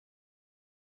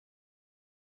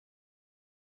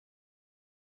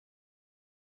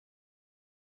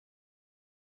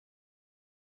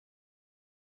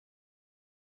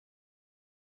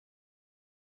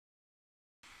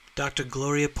Dr.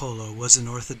 Gloria Polo was an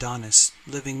orthodontist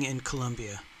living in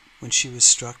Colombia when she was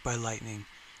struck by lightning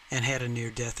and had a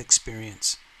near-death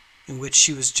experience, in which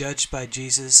she was judged by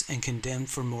Jesus and condemned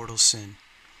for mortal sin.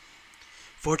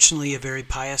 Fortunately, a very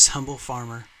pious, humble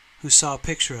farmer who saw a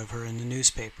picture of her in the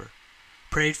newspaper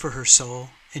prayed for her soul,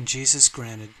 and Jesus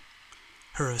granted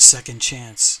her a second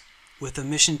chance, with a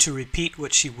mission to repeat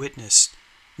what she witnessed,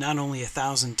 not only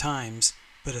 1,000 times,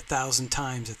 but 1,000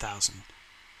 times 1,000,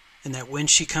 and that when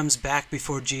she comes back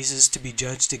before Jesus to be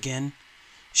judged again,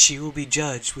 she will be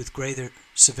judged with greater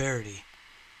severity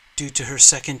due to her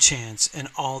second chance and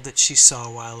all that she saw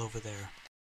while over there.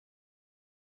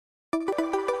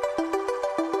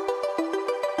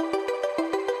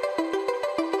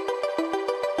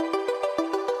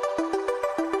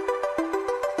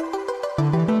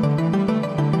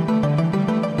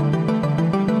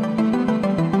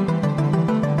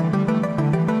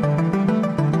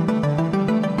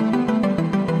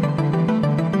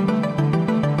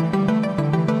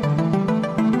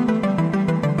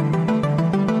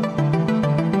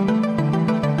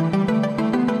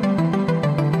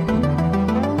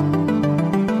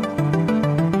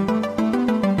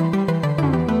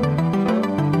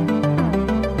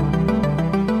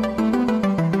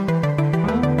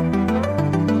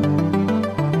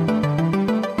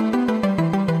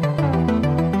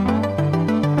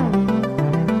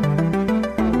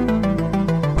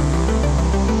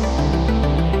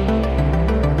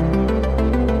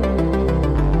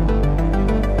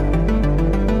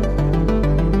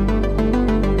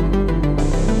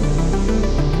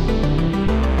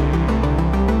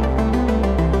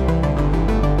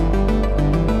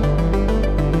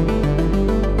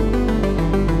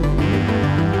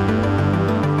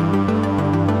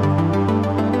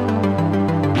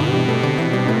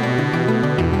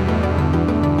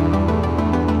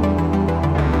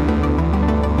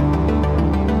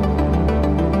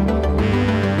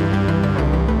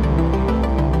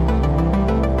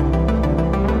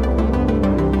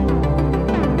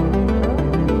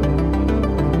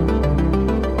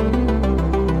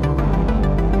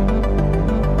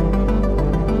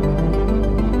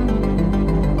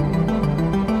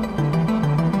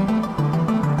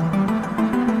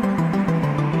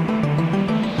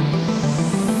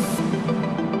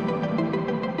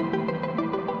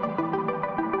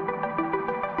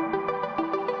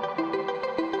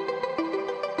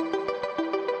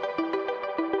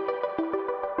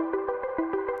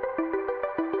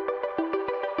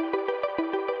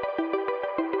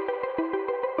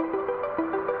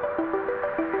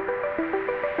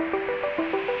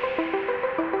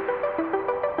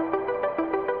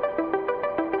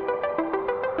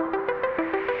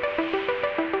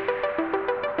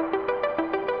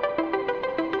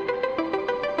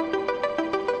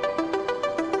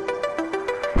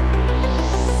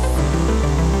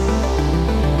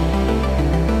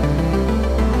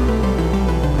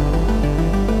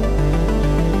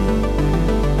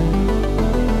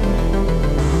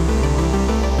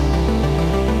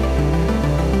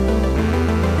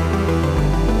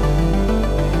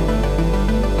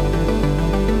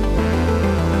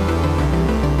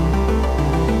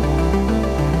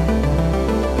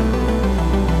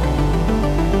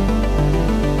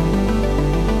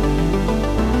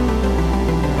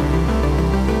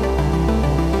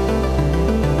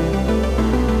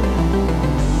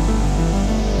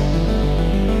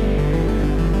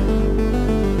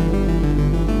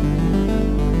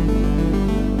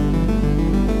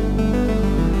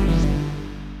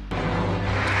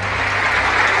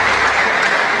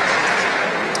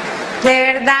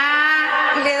 De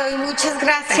verdad, le doy muchas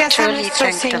gracias a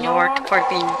nuestro Señor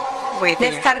de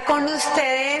estar con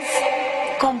ustedes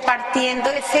compartiendo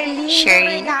ese lindo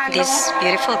regalo this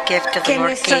beautiful gift that the que Lord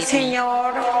nuestro gave me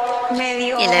Señor me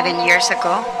dio 11 years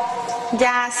ago.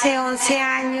 ya hace 11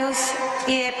 años,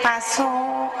 y de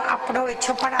paso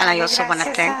aprovecho para And I darle also want to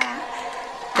gracias thank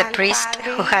the al priest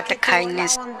Padre who had the que tuvo la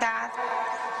kindness bondad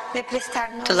de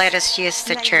prestarnos to let us use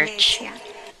the la church. iglesia.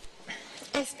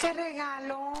 Este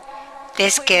regalo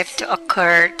This fue gift el 5 de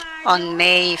occurred mayo on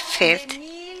May de 5th,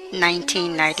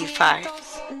 1995.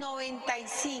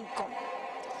 1995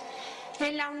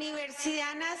 en la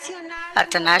Universidad Nacional At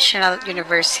the de National Bogotá.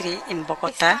 University in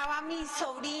Bogotá. Estaba mi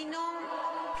sobrino,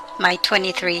 My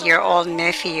 23-year-old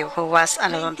nephew, who was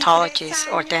an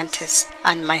odontologist or dentist,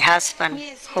 and my husband,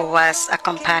 who was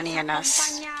accompanying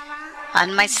us,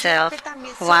 and myself,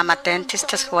 who am a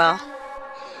dentist as well.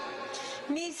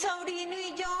 mi sobrino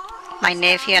y yo My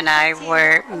nephew and I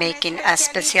were making a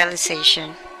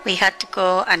specialization. We had to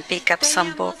go and pick up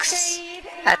some books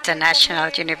at the National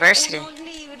University,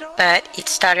 but it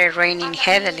started raining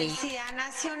heavily,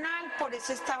 por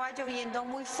eso estaba lloviendo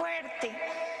muy fuerte.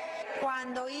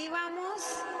 Cuando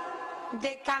íbamos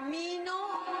de camino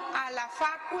a la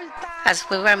facultad, as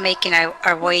we were making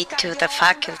our way to the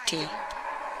faculty,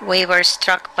 we were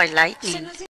struck by lightning.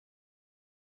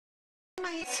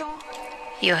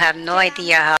 You have no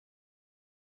idea how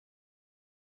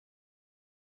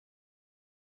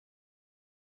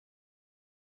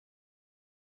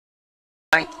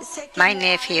my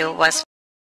nephew was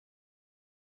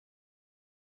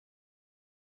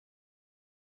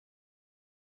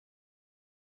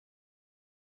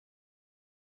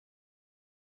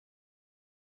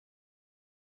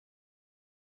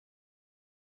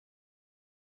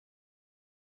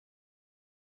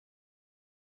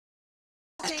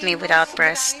me without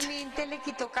breast.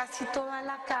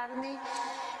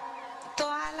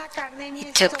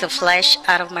 It took the flesh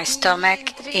out of my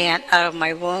stomach and out of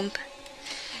my womb.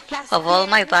 Of all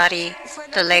my body,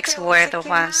 the legs were the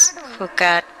ones who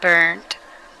got burned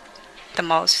the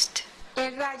most.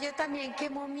 The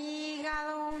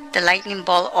lightning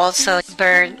bolt also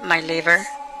burned my liver,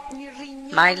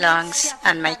 my lungs,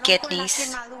 and my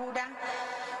kidneys.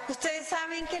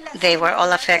 They were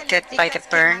all affected by the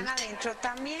burn.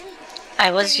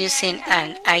 I was using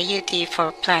an IUD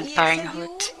for Planned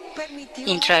Parenthood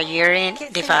intrauterine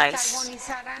device.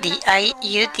 The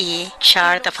IUD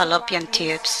charred the fallopian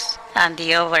tubes and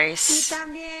the ovaries.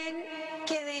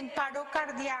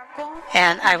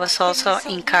 And I was also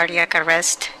in cardiac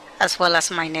arrest, as well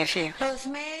as my nephew.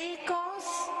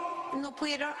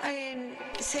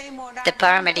 The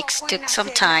paramedics took some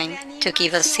time to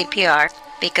give us CPR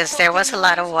because there was a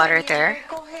lot of water there,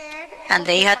 and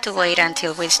they had to wait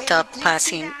until we stopped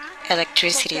passing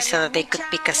electricity so that they could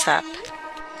pick us up.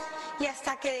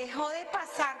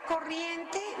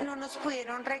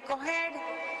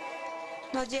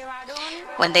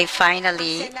 When they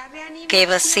finally gave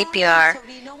us CPR,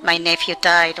 my nephew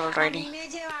died already.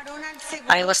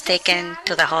 I was taken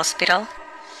to the hospital,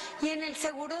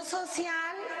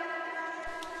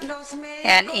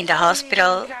 and in the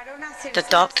hospital, the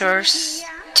doctors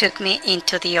took me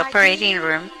into the operating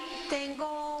room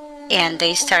and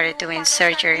they started doing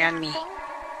surgery on me.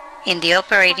 In the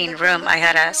operating room, I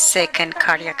had a second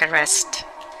cardiac arrest.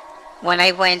 When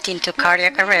I went into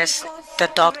cardiac arrest,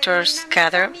 the doctors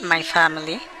gathered my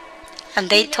family and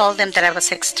they told them that I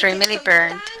was extremely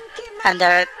burned and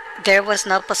that there was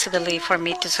no possibility for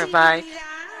me to survive,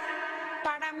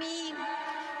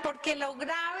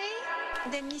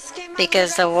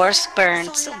 because the worst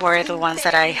burns were the ones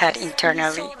that I had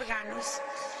internally,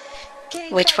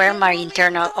 which were my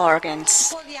internal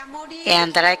organs,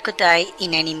 and that I could die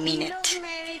in any minute.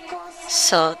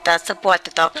 So that's what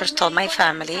the doctors told my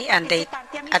family, and they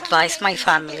advised my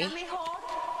family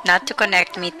not to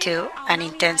connect me to an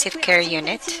intensive care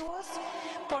unit,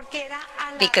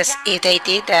 because if they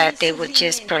did that, they would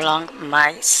just prolong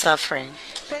my suffering.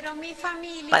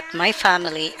 But my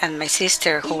family and my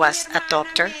sister, who was a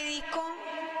doctor,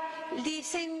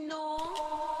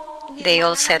 they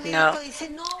all said no.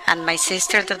 And my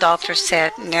sister, the doctor,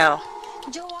 said, no,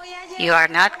 you are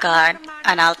not God,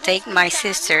 and I'll take my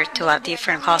sister to a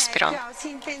different hospital,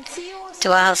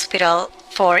 to a hospital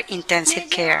for intensive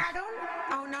care.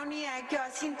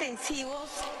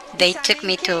 They took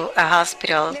me to a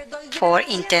hospital for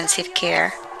intensive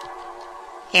care,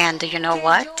 and do you know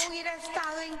what?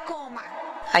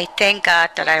 I thank God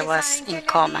that I was in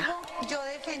coma,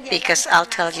 because I'll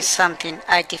tell you something,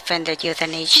 I defended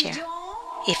euthanasia.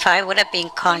 If I would have been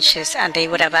conscious and they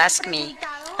would have asked me,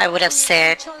 I would have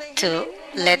said to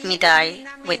let me die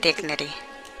with dignity.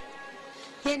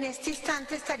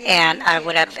 And I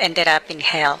would have ended up in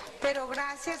hell.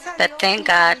 But thank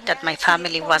God that my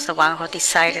family was the one who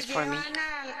decided for me.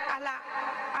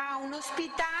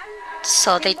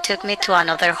 So they took me to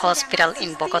another hospital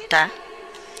in Bogotá,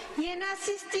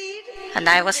 and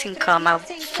I was in coma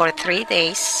for 3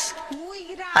 days.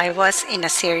 I was in a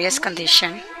serious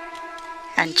condition,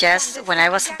 and just when I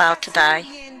was about to die,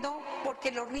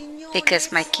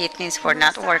 because my kidneys were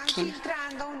not working,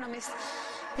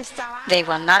 they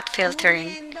were not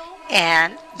filtering,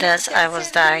 and thus I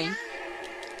was dying.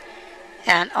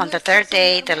 And on the 3rd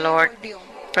day, the Lord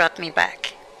brought me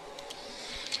back.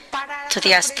 To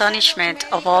the astonishment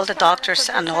of all the doctors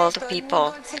and all the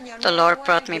people, the Lord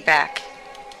brought me back.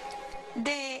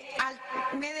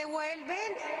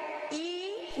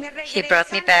 He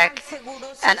brought me back,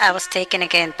 and I was taken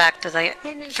again back to the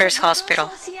first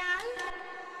hospital.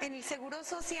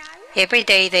 Every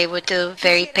day they would do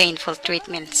very painful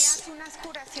treatments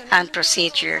and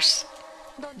procedures.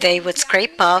 They would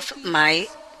scrape off my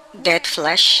dead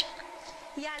flesh,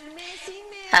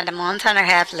 and a month and a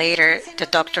half later, the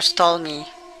doctors told me,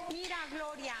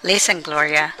 Listen,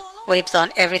 Gloria, we've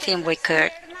done everything we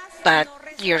could, but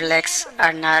your legs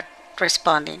are not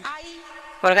responding.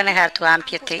 We're going to have to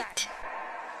amputate.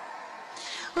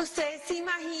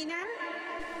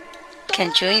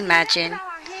 Can you imagine?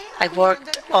 I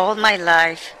worked all my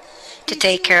life to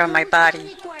take care of my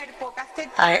body.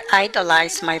 I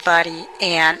idolized my body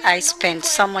and I spent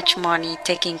so much money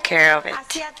taking care of it.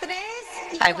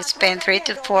 I would spend 3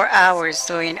 to 4 hours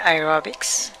doing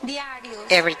aerobics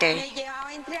every day.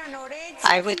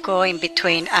 I would go in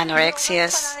between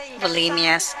anorexias,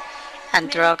 bulimias, and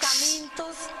drugs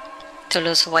to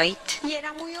lose weight,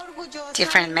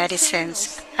 different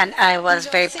medicines, and I was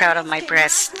very proud of my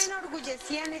breasts.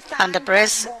 And the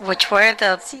breasts, which were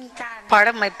the part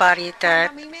of my body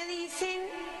that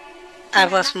I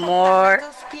was more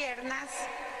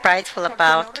prideful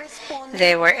about,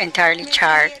 they were entirely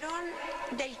charred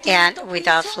and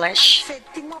without flesh.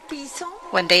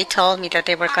 When they told me that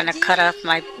they were going to cut off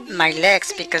my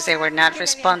legs because they were not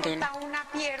responding,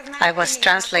 I was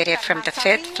translated from the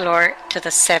 5th floor to the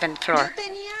 7th floor.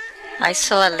 I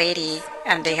saw a lady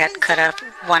and they had cut off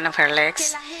one of her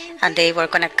legs and they were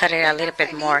going to cut it a little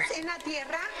bit more.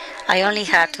 I only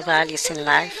had 2 values in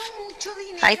life.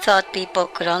 I thought people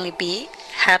could only be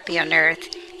happy on earth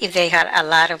if they had a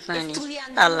lot of money,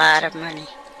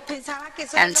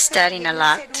 and studying a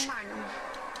lot.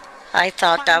 I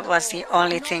thought that was the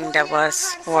only thing that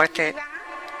was worth it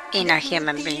in a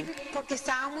human being.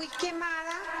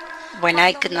 When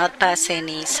I could not pass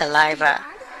any saliva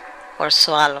or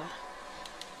swallow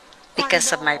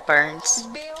because of my burns,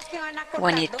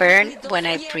 when it burned when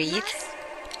I breathe,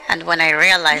 and when I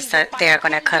realized that they are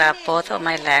going to cut off both of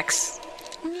my legs,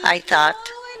 I thought,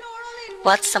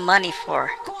 what's the money for?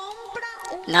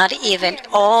 Not even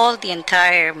all the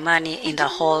entire money in the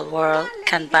whole world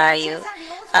can buy you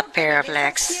a pair of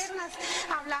legs.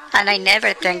 And I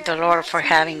never thanked the Lord for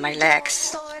having my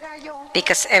legs,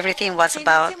 because everything was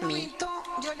about me.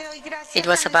 It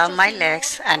was about my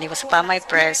legs, and it was about my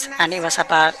breasts, and it was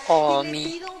about all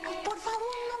me.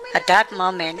 At that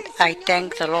moment, I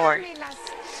thanked the Lord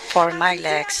for my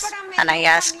legs, and I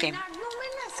asked Him,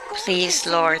 please,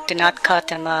 Lord, do not cut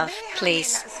them off.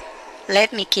 Please,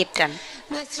 let me keep them.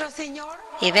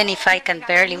 Even if I can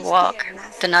barely walk,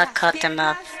 do not cut them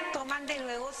off.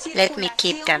 Let me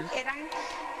keep them.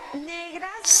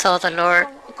 So the Lord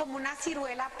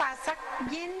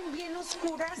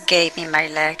gave me my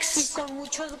legs.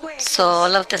 So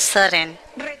all of a sudden,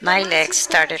 my legs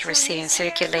started receiving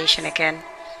circulation again,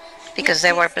 because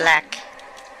they were black.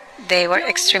 They were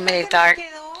extremely dark,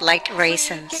 like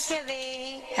raisins,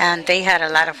 and they had a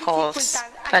lot of holes,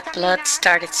 but blood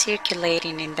started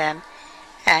circulating in them,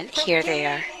 and here they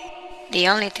are. The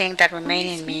only thing that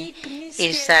remains in me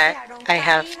is that I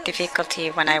have difficulty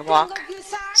when I walk.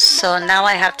 So now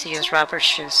I have to use rubber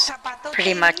shoes,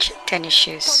 pretty much tennis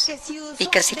shoes,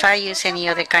 because if I use any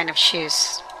other kind of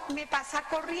shoes,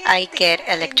 I get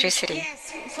electricity.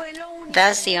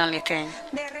 That's the only thing.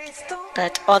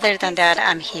 But other than that,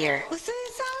 I'm here.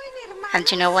 And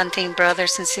you know one thing,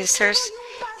 brothers and sisters?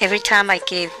 Every time I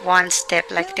give one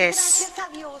step like this,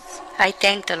 I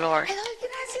thank the Lord.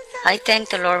 I thank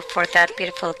the Lord for that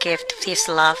beautiful gift of His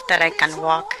love that I can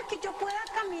walk.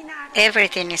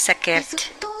 Everything is a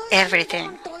gift,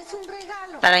 everything.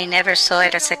 But I never saw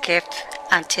it as a gift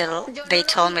until they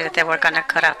told me that they were going to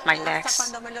cut off my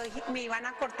legs.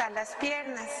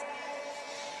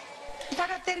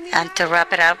 And to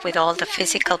wrap it up with all the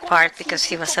physical part,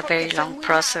 because it was a very long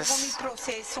process.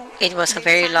 It was a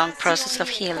very long process of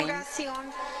healing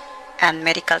and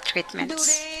medical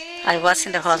treatments. I was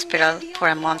in the hospital for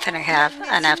a month and a half,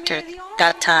 and after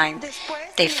that time,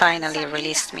 they finally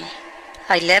released me.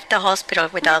 I left the hospital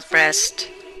without breast.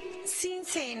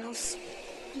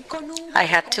 I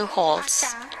had 2 holes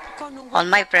on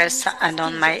my breast and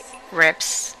on my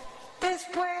ribs.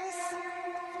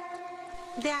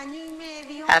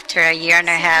 After a year and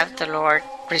a half, the Lord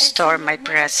restored my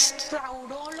breast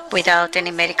without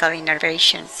any medical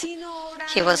intervention.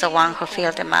 He was the one who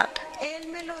filled them up.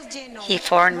 He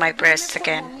formed my breasts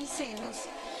again.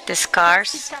 The scar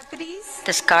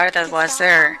that was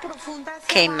there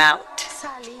came out.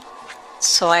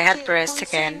 So I had breasts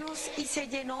again.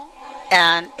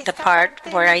 And the part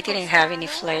where I didn't have any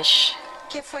flesh,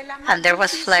 and there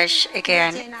was flesh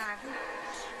again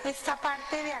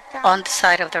on the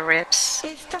side of the ribs.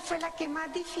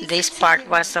 This part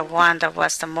was the one that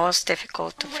was the most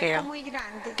difficult to fill,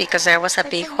 because there was a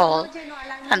big hole,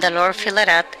 and the Lord filled it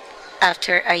up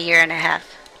after a year and a half.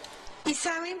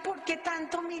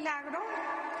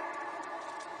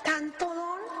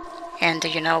 And do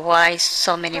you know why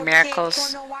so many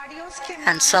miracles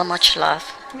and so much love?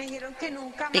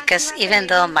 Because even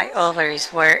though my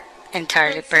ovaries were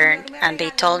entirely burned and they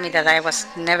told me that I was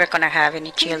never going to have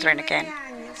any children again,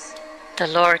 the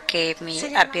Lord gave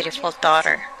me a beautiful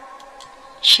daughter.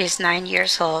 She's 9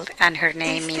 years old and her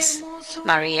name is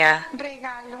Maria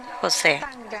Jose.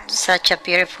 Such a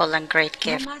beautiful and great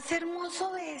gift.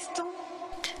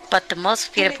 But the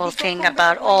most beautiful thing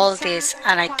about all this,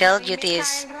 and I tell you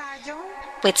this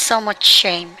with so much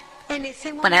shame,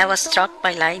 when I was struck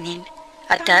by lightning,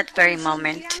 at that very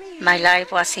moment, my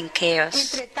life was in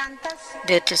chaos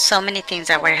due to so many things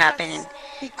that were happening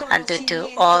and due to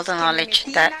all the knowledge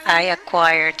that I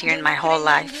acquired during my whole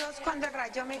life,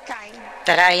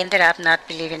 that I ended up not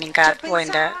believing in God when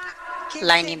the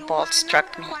lightning bolt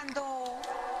struck me.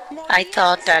 I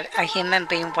thought that a human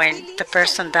being, when the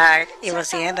person died, it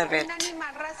was the end of it.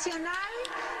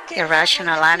 A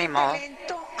rational animal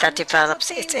that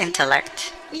develops its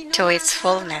intellect to its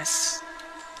fullness.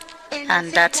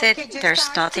 And that's it, there's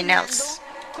nothing else.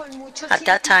 At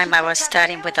that time I was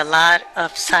studying with a lot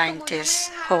of scientists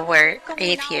who were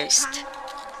atheists,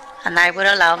 and I would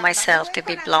allow myself to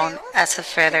be blown as a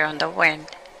feather on the wind.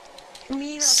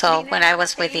 So when I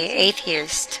was with the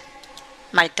atheists,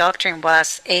 my doctrine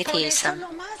was atheism.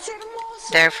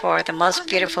 Therefore, the most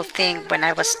beautiful thing when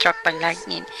I was struck by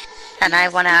lightning, and I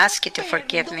want to ask you to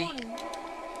forgive me,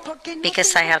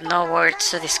 because I have no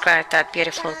words to describe that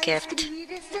beautiful gift.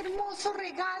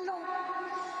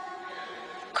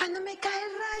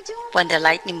 When the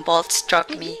lightning bolt struck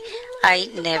me, I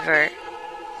never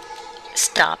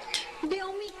stopped.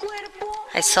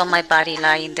 I saw my body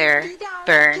lying there,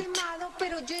 burned,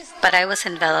 but I was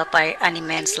enveloped by an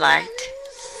immense light,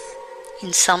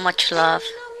 in so much love,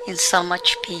 in so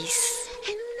much peace,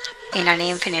 in an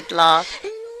infinite love,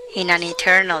 in an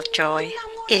eternal joy.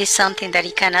 It is something that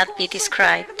it cannot be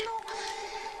described.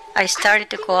 I started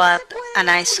to go up and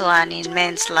I saw an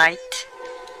immense light,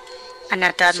 and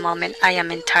at that moment I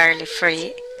am entirely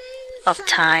free of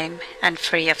time and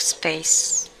free of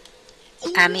space.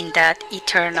 I'm in that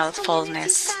eternal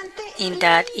fullness, in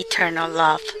that eternal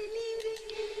love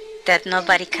that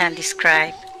nobody can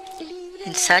describe,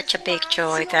 in such a big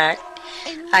joy that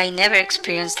I never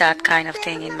experienced that kind of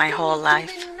thing in my whole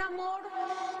life.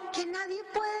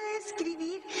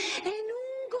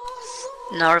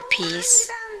 Nor peace,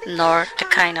 nor the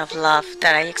kind of love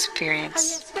that I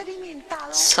experienced.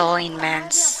 So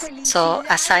immense. So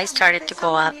as I started to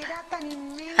go up,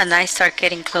 and I started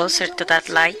getting closer to that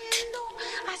light,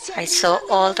 I saw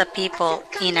all the people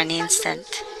in an instant.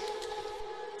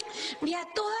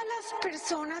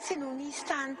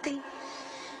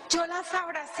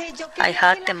 I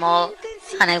hugged them all,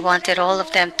 and I wanted all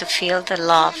of them to feel the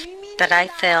love that I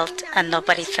felt and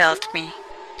nobody felt me.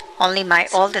 Only my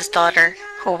oldest daughter,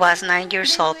 who was 9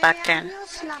 years old back then,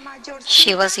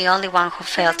 she was the only one who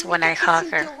felt when I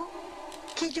hugged her.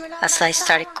 As I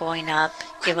started going up,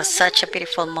 it was such a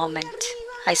beautiful moment.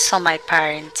 I saw my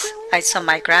parents, I saw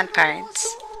my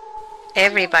grandparents.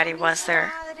 Everybody was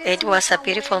there. It was a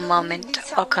beautiful moment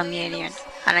of communion,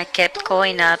 and I kept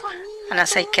going up, and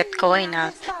as I kept going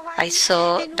up, I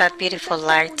saw that beautiful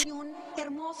light.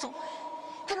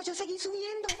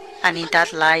 And in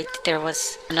that light, there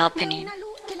was an opening.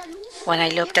 When I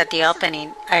looked at the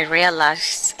opening, I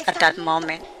realized at that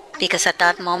moment, because at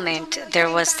that moment there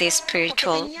was this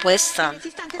spiritual wisdom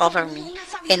over me,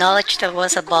 a knowledge that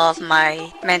was above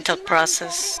my mental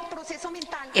process.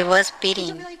 It was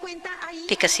beating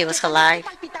because it was alive.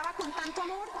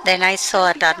 Then I saw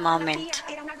at that moment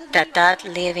that that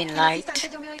living light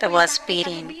that was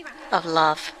beating of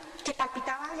love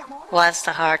was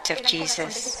the heart of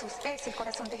Jesus.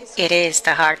 It is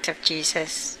the heart of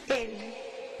Jesus.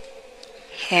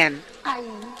 Him,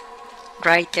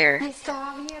 right there.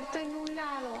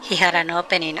 He had an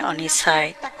opening on his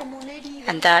side,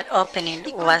 and that opening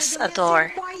was a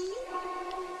door.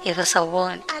 It was a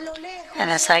wound,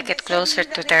 and as I get closer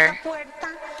to there,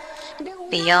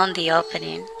 beyond the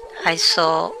opening, I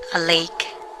saw a lake.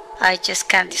 I just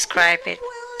can't describe it.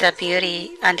 The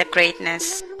beauty and the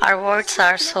greatness. Our words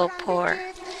are so poor,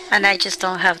 and I just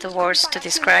don't have the words to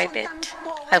describe it.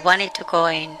 I wanted to go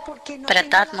in, but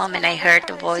at that moment I heard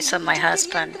the voice of my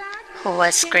husband, who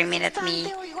was screaming at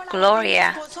me,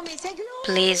 "Gloria,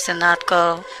 please do not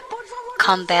go.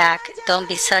 Come back. Don't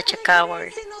be such a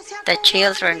coward. The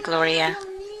children, Gloria."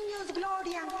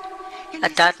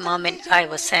 At that moment I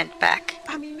was sent back.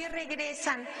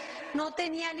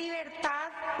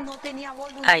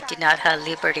 I did not have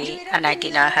liberty, and I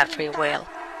did not have free will.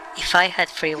 If I had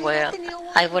free will,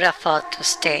 I would have fought to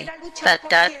stay, but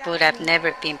that would have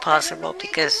never been possible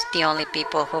because the only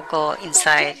people who go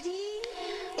inside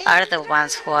are the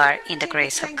ones who are in the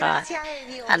grace of God,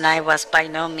 and I was by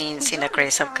no means in the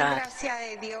grace of God.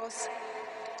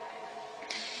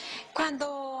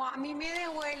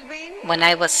 When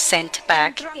I was sent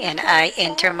back and I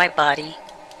entered my body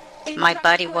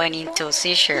went into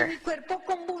seizure,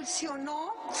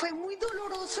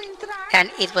 and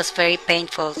it was very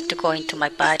painful to go into my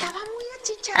body,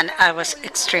 and I was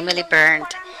extremely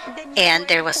burned, and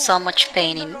there was so much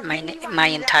pain in my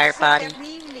entire body,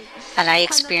 and I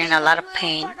experienced a lot of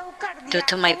pain due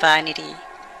to my vanity.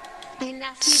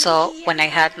 So when I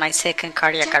had my second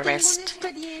cardiac arrest,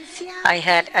 I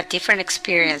had a different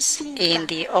experience in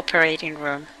the operating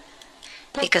room,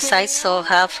 because I saw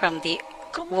how from the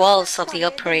walls of the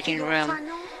operating room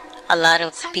a lot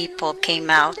of people came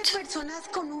out,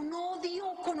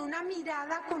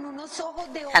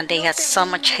 and they had so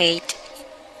much hate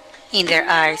in their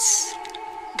eyes.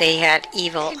 They had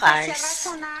evil eyes.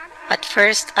 At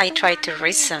first I tried to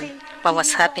reason what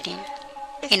was happening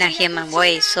in a human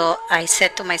way, so I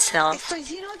said to myself,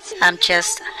 I'm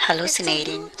just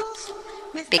hallucinating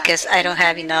because I don't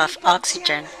have enough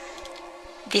oxygen.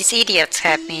 These idiots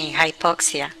have me in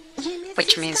hypoxia,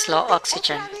 which means low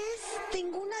oxygen.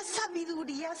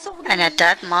 And at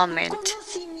that moment,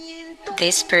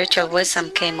 this spiritual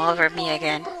wisdom came over me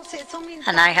again,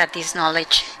 and I had this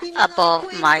knowledge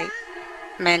above my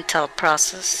mental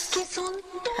process.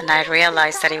 And I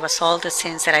realized that it was all the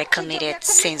sins that I committed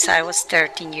since I was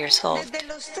 13 years old,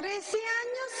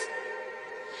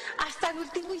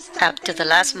 up to the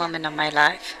last moment of my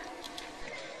life.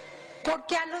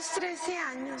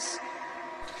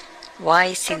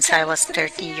 Why since I was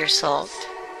 13 years old?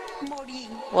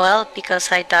 Well,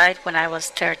 because I died when I was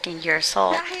 13 years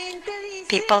old.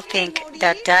 People think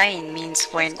that dying means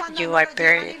when you are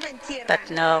buried, but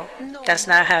no, that's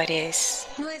not how it is.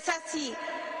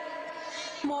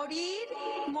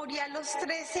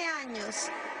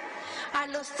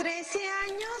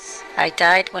 I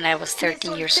died when I was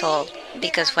 13 years old,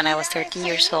 because when I was 13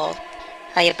 years old,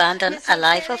 I abandoned a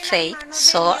life of faith,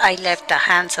 so I left the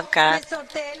hands of God,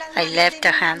 I left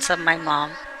the hands of my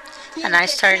mom, and I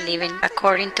started living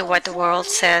according to what the world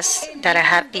says that a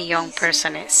happy young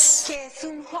person is.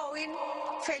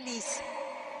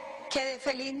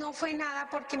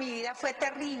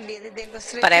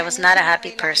 But I was not a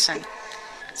happy person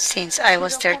since I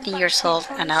was 13 years old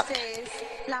and up.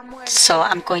 So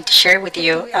I'm going to share with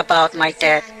you about my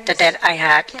death, the death I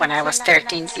had when I was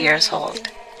 13 years old,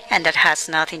 and that has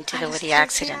nothing to do with the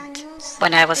accident.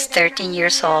 When I was 13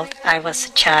 years old, I was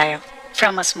a child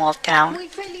from a small town.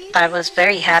 I was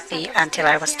very happy until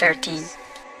I was 13.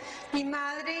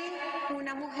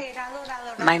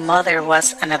 My mother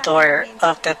was an adorer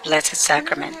of the Blessed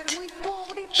Sacrament.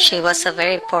 She was a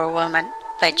very poor woman,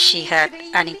 but she had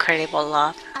an incredible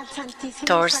love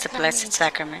towards the Blessed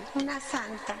Sacrament.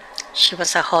 She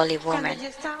was a holy woman.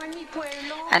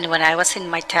 And when I was in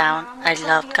my town, I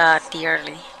loved God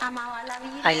dearly.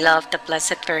 I loved the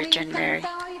Blessed Virgin Mary.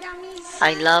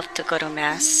 I loved to go to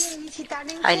Mass.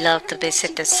 I loved to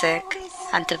visit the sick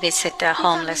and to visit the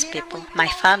homeless people. My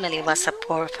family was a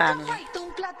poor family,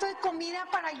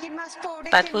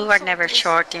 but we were never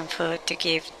short in food to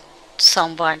give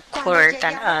someone poorer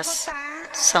than us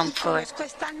some food.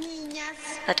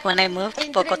 But when I moved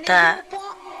to Bogotá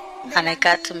and I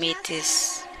got to meet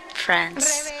these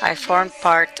friends, I formed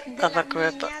part of a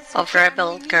group of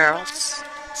rebel girls.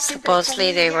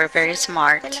 Supposedly they were very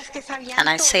smart, and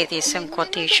I say this in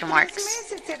quotation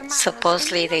marks.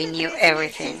 Supposedly they knew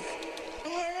everything.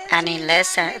 And in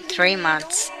less than 3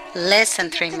 months,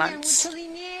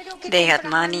 they had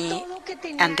money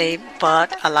and they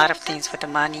bought a lot of things with the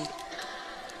money.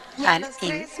 And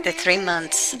in the 3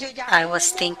 months, I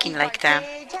was thinking like them,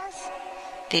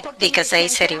 because they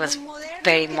said it was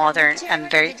very modern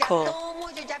and very cool,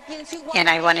 and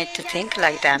I wanted to think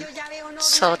like them.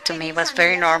 So to me it was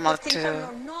very normal to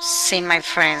see my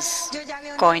friends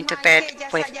going to bed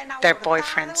with their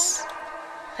boyfriends.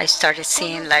 I started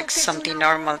seeing like something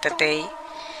normal that they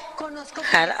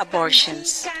had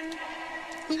abortions.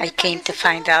 I came to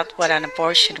find out what an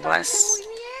abortion was.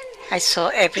 I saw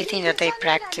everything that they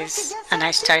practice, and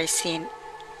I started seeing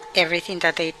everything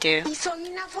that they do,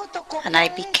 and I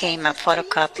became a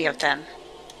photocopy of them.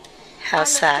 How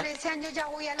sad.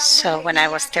 So when I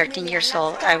was 13 years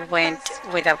old, I went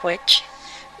with a witch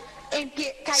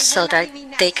so that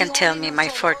they can tell me my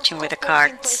fortune with the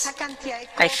cards.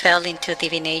 I fell into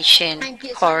divination,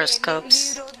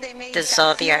 horoscopes, the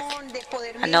zodiac,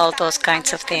 and all those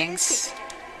kinds of things.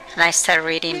 and I started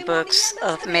reading books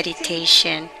of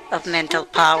meditation, of mental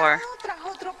power,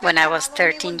 when I was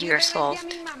 13 years old.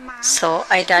 So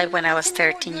I died when I was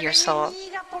 13 years old,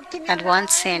 and one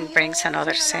sin brings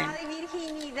another sin.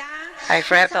 I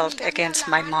rebelled against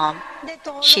my mom.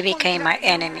 She became my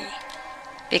enemy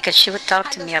because she would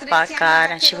talk to me about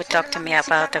God and she would talk to me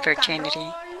about the virginity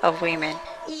of women.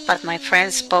 But my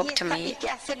friends spoke to me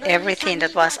everything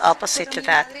that was opposite to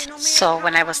that. So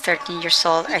when I was 13 years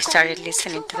old, I started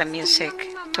listening to the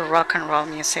music, to rock and roll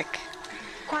music.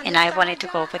 And I wanted to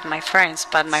go with my friends,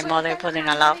 but my mother wouldn't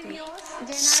allow me.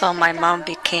 So my mom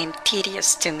became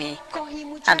tedious to me.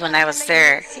 And when I was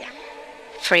there,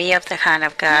 free of the hand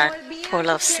of God, full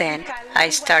of sin, I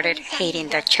started hating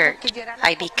the church.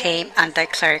 I became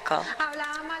anti-clerical,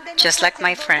 just like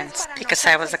my friends, because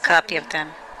I was a copy of them.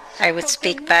 I would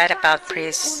speak bad about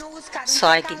priests, so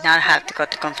I did not have to go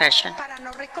to confession,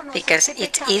 because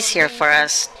it's easier for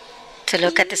us to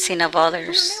look at the sin of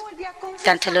others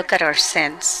than to look at our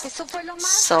sins.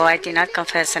 So I did not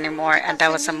confess anymore, and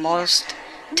that was the most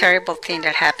terrible thing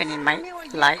that happened in my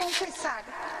life.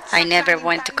 I never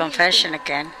went to confession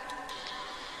again.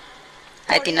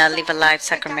 I did not live a life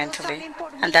sacramentally,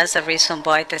 and that's the reason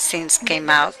why the sins came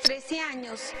out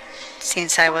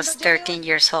since I was 13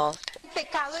 years old.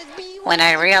 When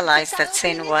I realized that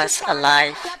sin was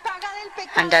alive,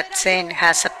 and that sin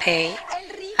has a pay,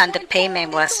 and the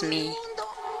payment was me.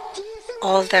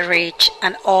 All the rich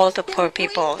and all the poor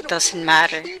people doesn't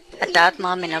matter. At that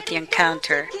moment of the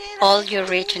encounter, all your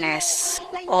richness,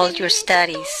 all your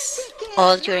studies,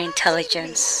 all your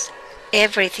intelligence,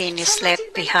 everything is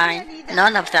left behind.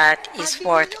 None of that is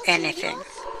worth anything.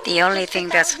 The only thing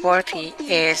that's worthy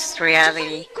is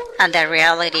reality, and the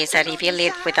reality is that if you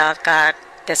live without God,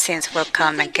 the sins will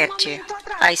come and get you.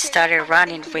 I started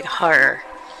running with horror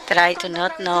that I do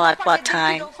not know at what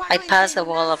time. I passed the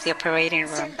wall of the operating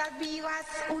room.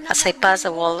 As I passed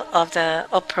the wall of the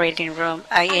operating room,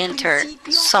 I entered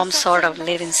some sort of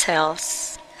living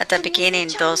cells. At the beginning,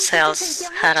 those cells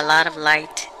had a lot of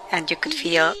light, and you could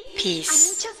feel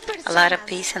peace, a lot of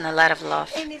peace and a lot of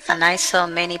love. And I saw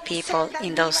many people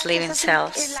in those living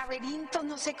cells.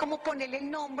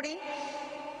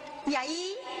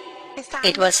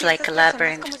 It was like a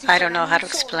labyrinth. I don't know how to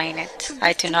explain it.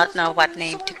 I do not know what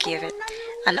name to give it.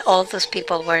 And all those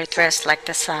people were dressed like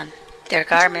the sun. Their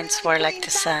garments were like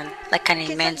the sun, like an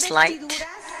immense light.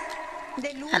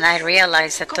 And I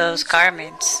realized that those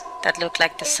garments that looked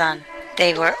like the sun,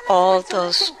 they were all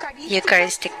those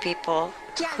Eucharistic people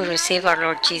who receive our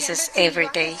Lord Jesus every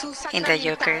day in the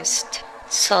Eucharist.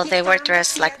 So they were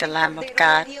dressed like the Lamb of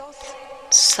God.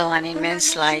 So an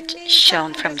immense light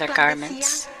shone from their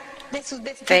garments.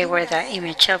 They were the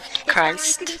image of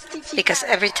Christ, because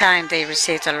every time they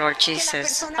received the Lord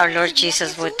Jesus, our Lord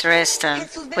Jesus would dress them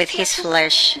with His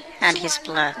flesh and His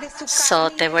blood. So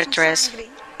they were dressed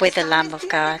with the Lamb of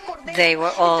God. They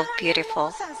were all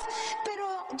beautiful.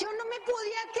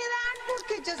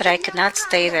 But I could not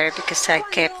stay there because I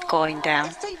kept going down.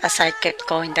 As I kept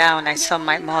going down, I saw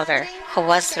my mother, who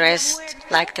was dressed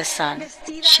like the sun.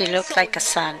 She looked like a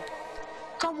sun.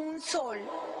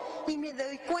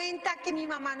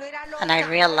 And I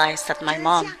realized that my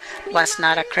mom was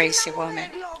not a crazy woman.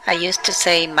 I used to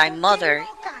say my mother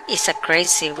is a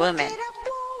crazy woman.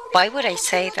 Why would I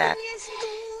say that?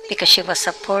 Because she was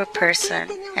a poor person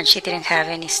and she didn't have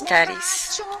any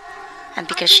studies. And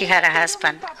because she had a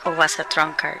husband who was a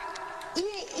drunkard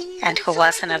and who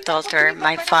was an adulterer,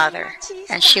 my father.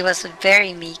 And she was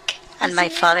very meek, and my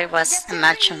father was a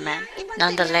macho man.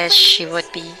 Nonetheless, she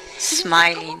would be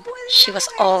smiling. She was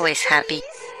always happy.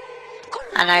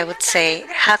 And I would say,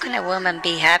 how can a woman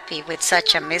be happy with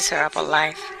such a miserable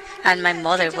life? And my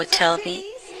mother would tell me,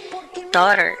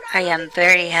 daughter, I am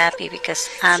very happy because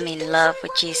I'm in love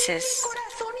with Jesus.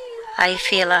 I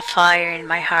feel a fire in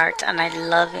my heart and I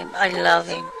love Him, I love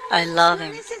Him, I love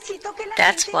Him.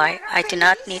 That's why I do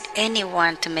not need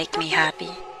anyone to make me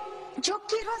happy.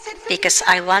 Because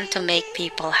I want to make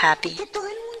people happy.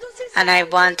 And I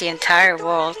want the entire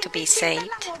world to be saved.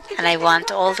 And I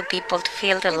want all the people to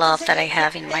feel the love that I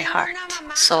have in my heart.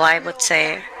 So I would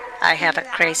say I have a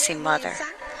crazy mother.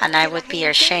 And I would be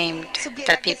ashamed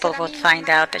that people would find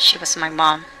out that she was my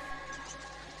mom.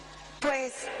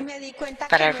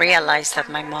 But I realized that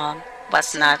my mom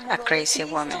was not a crazy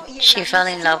woman. She fell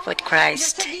in love with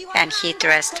Christ and He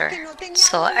dressed her.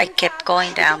 So I kept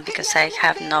going down because I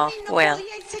have no will.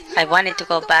 I wanted to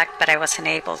go back, but I wasn't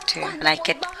able to. And I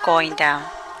kept going down.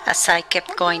 As I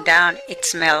kept going down, it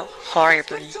smelled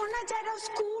horribly.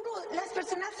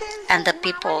 And the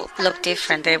people looked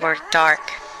different. They were dark.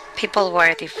 People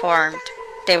were deformed.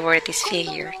 They were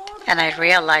disfigured. And I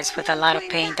realized with a lot of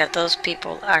pain that those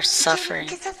people are suffering.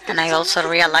 And I also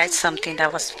realized something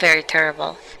that was very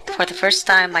terrible. For the first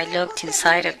time, I looked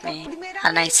inside of me,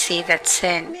 and I see that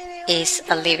sin is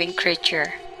a living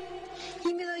creature.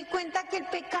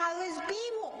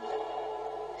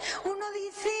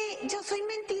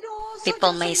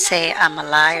 People may say I'm a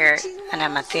liar and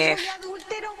I'm a thief,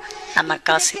 I'm a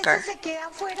gossiper,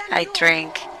 I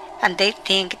drink, and they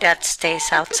think that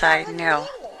stays outside. No,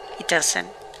 it doesn't.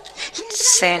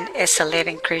 Sin is a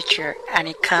living creature, and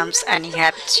it comes and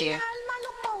inhabits you.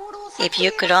 If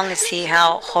you could only see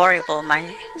how horrible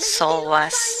my soul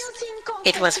was.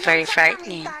 It was very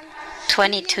frightening.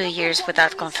 22 years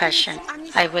without confession.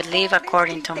 I would live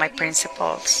according to my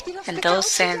principles, and those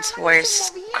sins were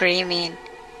screaming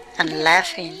and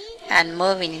laughing and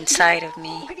moving inside of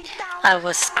me. I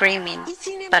was screaming,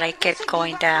 but I kept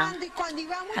going down,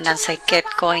 and as I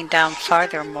kept going down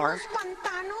furthermore,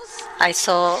 I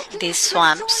saw these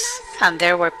swamps, and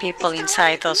there were people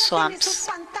inside those swamps.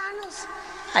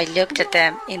 I looked at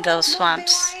them in those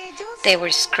swamps. They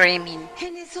were screaming,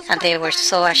 and they were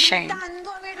so ashamed.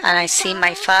 And I see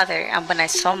my father, and when I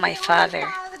saw my father,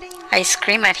 I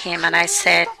screamed at him and I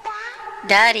said,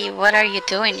 "Daddy, what are you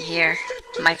doing here?"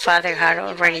 My father had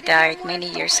already died many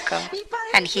years ago,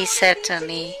 and he said to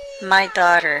me, "My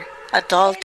daughter,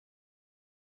 adultery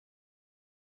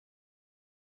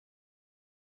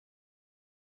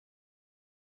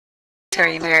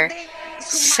where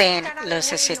sin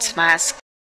loses its mask."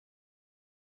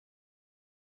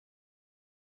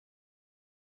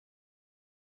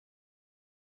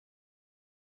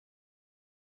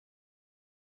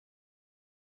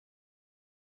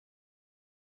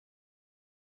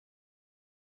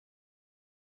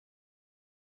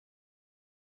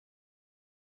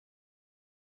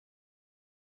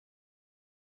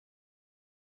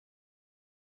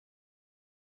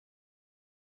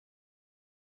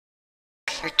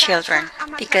 Your children,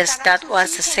 because that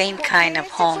was the same kind of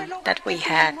home that we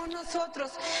had.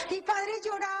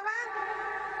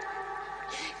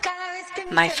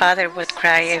 My father would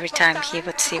cry every time he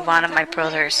would see one of my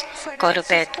brothers go to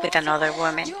bed with another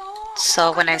woman.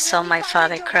 So when I saw my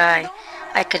father cry,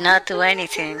 I could not do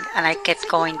anything, and I kept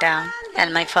going down.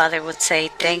 And my father would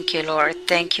say, "Thank you, Lord.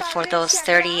 Thank you for those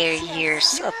 38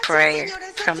 years of prayer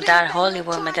from that holy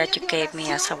woman that you gave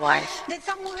me as a wife.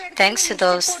 Thanks to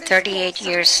those 38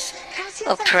 years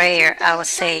of prayer, I was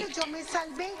saved."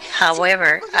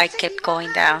 However, I kept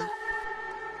going down.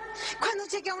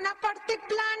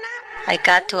 I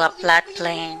got to a flat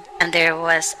plain, and there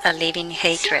was a living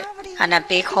hatred, and a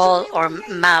big hole or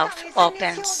mouth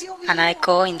opens, and I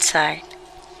go inside,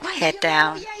 head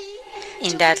down,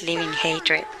 in that living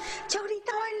hatred.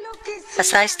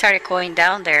 As I started going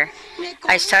down there,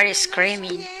 I started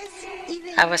screaming.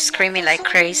 I was screaming like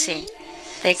crazy.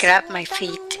 They grabbed my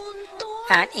feet,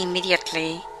 and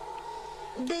immediately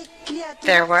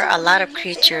there were a lot of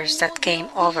creatures that came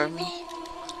over me.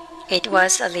 It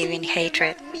was a living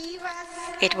hatred.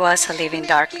 It was a living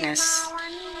darkness.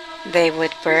 They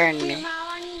would burn me.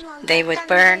 They would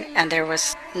burn, and there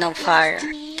was no fire.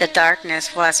 The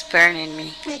darkness was burning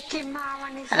me,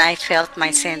 and I felt my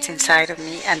sins inside of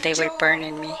me, and they were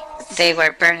burning me. They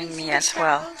were burning me as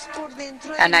well.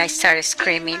 And I started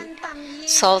screaming,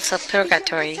 "Souls of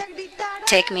purgatory,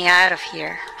 take me out of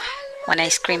here." When I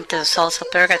screamed to the souls of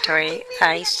purgatory,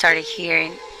 I started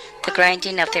hearing the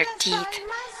grinding of their teeth.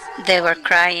 They were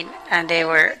crying and they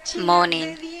were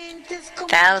moaning.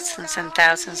 Thousands and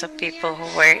thousands of people who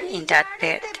were in that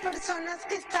pit.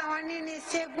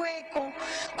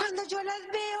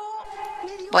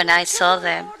 When I saw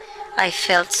them, I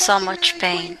felt so much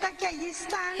pain,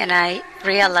 and I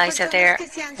realized that there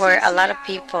were a lot of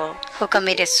people who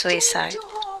committed suicide.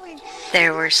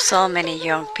 There were so many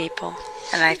young people,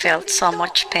 and I felt so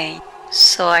much pain.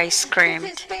 So I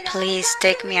screamed, "Please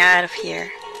take me out of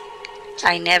here."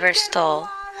 I never stole.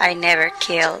 I never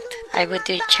killed. I would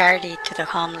do charity to the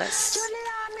homeless.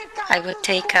 I would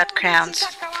take out crowns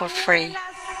for free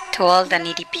to all the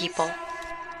needy people.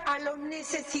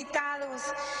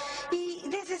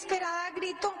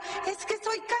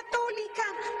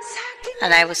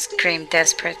 And I would scream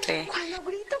desperately,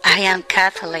 "I am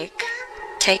Catholic.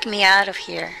 Take me out of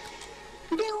here."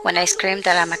 When I screamed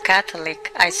that I'm a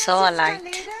Catholic, I saw a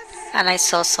light, and I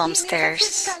saw some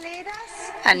stairs.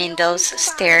 And in those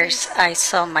stairs, I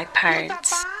saw my parents.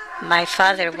 My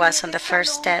father was on the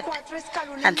first step,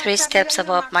 and 3 steps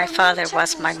above my father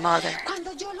was my mother.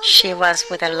 She was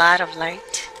with a lot of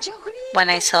light. When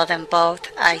I saw them both,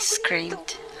 I screamed.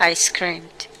 I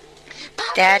screamed,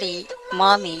 "Daddy,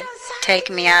 Mommy, take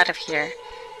me out of here."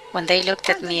 When they looked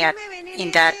at me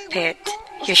in that pit,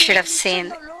 you should have seen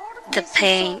the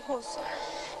pain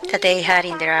that they had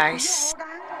in their eyes.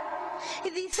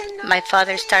 My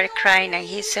father started crying and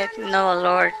he said, "No,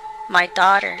 Lord, my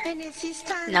daughter,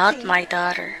 not my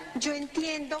daughter."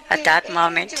 At that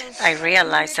moment, I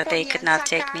realized that they could not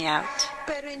take me out.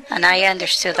 And I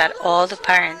understood that all the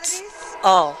parents,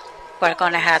 all, were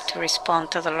going to have to respond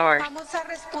to the Lord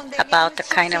about the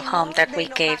kind of home that we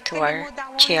gave to our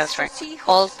children.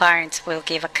 All parents will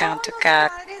give account to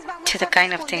God to the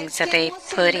kind of things that they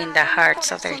put in the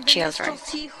hearts of their children.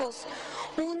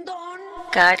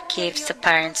 God gives the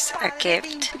parents a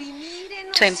gift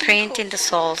to imprint in the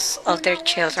souls of their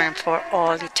children for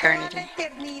all eternity.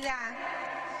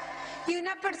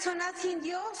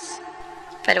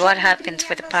 But what happens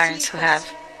with the parents who have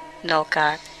no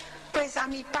God?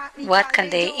 What can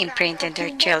they imprint in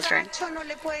their children?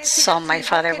 So my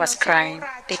father was crying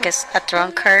because a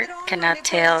drunkard cannot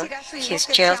tell his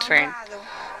children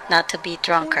not to be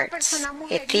drunkards.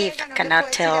 A thief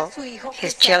cannot tell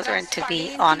his children to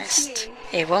be honest.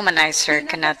 A womanizer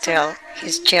cannot tell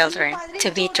his children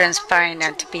to be transparent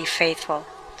and to be faithful.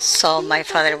 So my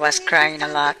father was crying a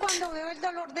lot.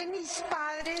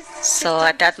 So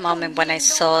at that moment when I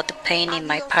saw the pain in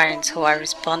my parents who are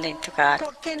responding to God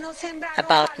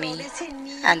about me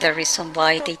and the reason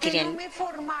why they didn't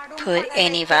put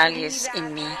any values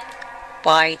in me,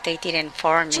 why they didn't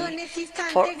form me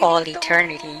for all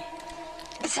eternity,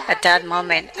 at that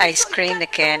moment I screamed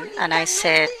again and I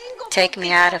said, "Take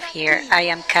me out of here, I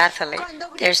am Catholic.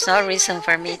 There's no reason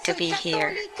for me to be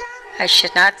here. I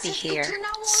should not be here."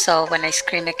 So when I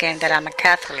screamed again that I'm a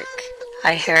Catholic,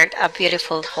 I heard a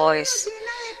beautiful voice,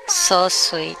 so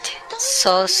sweet,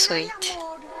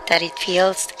 that it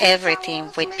fills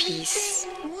everything with peace.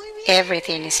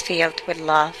 Everything is filled with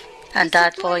love. And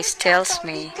that voice tells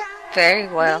me, "Very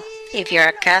well, if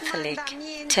you're a Catholic,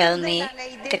 tell me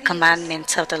the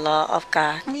commandments of the law of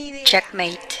God."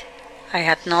 Checkmate. I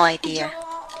had no idea.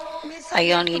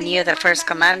 I only knew the first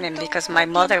commandment because my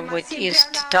mother would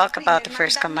used to talk about the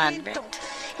first commandment.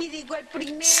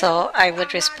 So I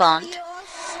would respond,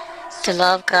 "To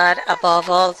love God above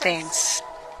all things,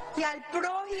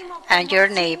 and your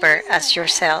neighbor as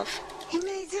yourself."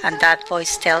 And that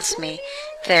voice tells me,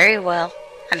 "Very well,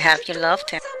 and have you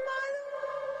loved him?"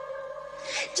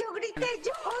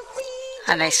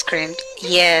 And I screamed,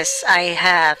 "Yes, I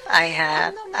have.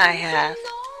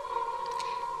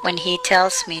 When he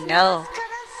tells me no,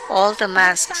 all the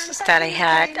masks that I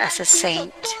had as a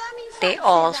saint, they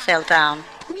all fell down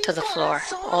to the floor.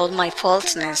 All my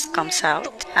falseness comes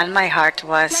out, and my heart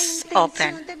was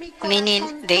open, meaning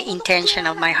the intention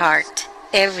of my heart.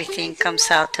 Everything comes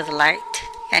out to the light.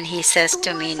 And he says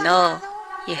to me, "No,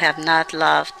 you have not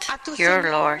loved your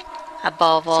Lord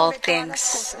above all things.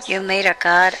 You made a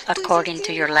God according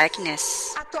to your likeness.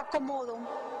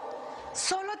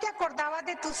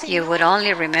 You would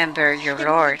only remember your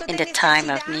Lord in the time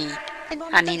of need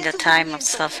and in the time of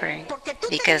suffering,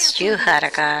 because you had a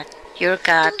God. Your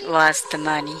God was the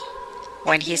money."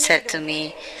 When he said to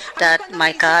me that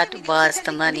my God was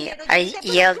the money, I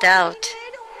yelled out,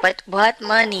 "But what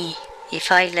money? If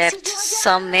I left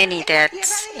so many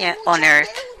debts on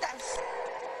earth."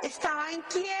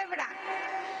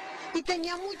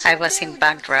 I was in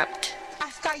bankrupt,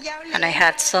 and I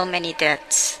had so many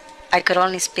debts. I could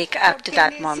only speak up to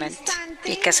that moment,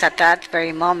 because at that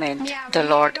very moment, the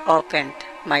Lord opened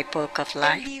my book of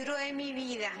life.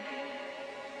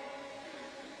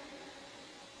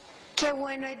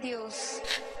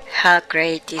 How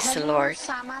great is the Lord,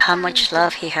 how much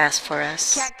love He has for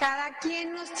us.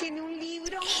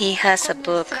 He has a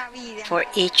book for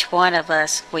each one of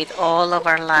us with all of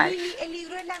our life.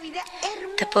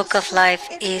 The book of life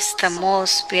is the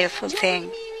most beautiful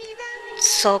thing,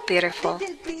 so beautiful.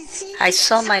 I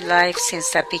saw my life since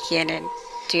the beginning.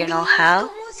 Do you know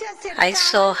how? I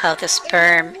saw how the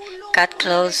sperm got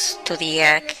close to the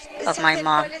egg of my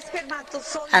mom,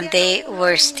 and they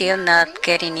were still not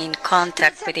getting in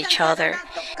contact with each other.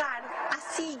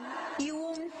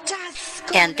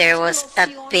 And there was a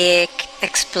big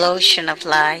explosion of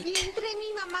light,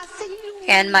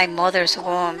 and my mother's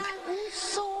womb,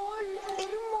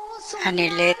 and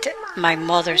it lit my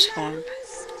mother's womb,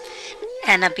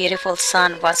 and a beautiful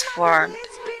sun was formed.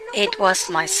 It was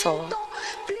my soul.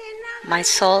 My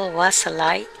soul was a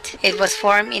light. It was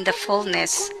formed in the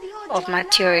fullness of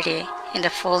maturity, in the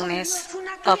fullness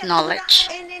of knowledge,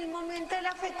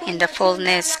 in the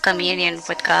fullness communion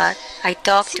with God. I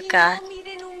talk to God.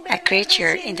 A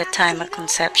creature in the time of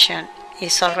conception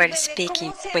is already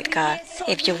speaking with God.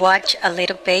 If you watch a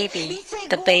little baby,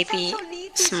 the baby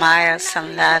smiles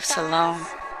and laughs alone,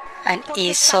 and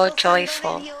is so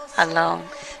joyful alone,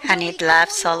 and it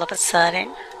laughs all of a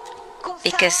sudden.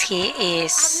 because he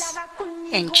is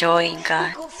enjoying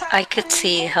God. I could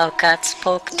see how God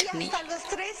spoke to me.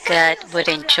 God would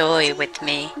enjoy with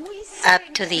me. Up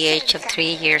to the age of 3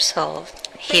 years old,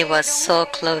 he was so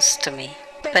close to me.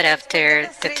 But after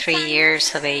the 3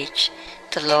 years of age,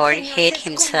 the Lord hid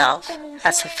himself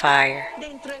as a fire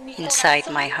inside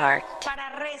my heart.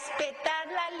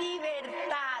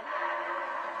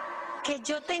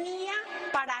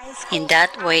 In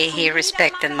that way, he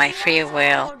respected my free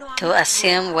will to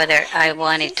assume whether I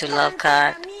wanted to love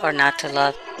God or not to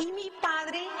love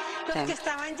him.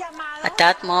 At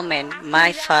that moment,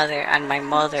 my father and my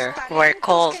mother were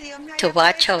called to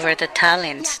watch over the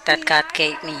talents that God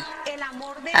gave me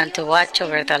and to watch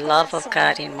over the love of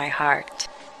God in my heart.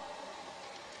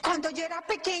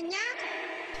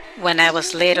 When I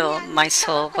was little, my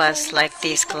soul was like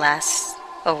this glass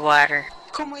of water.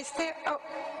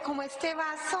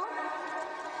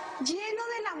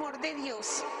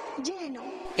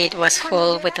 It was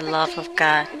full with the love of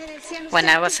God. When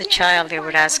I was a child, they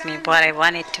would ask me what I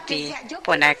wanted to be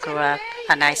when I grew up,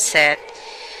 and I said,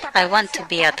 I want to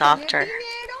be a doctor.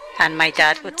 And my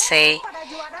dad would say,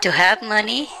 to have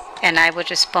money? And I would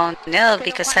respond, no,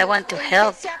 because I want to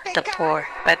help the poor.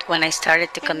 But when I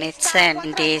started to commit sin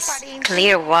in this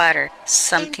clear water,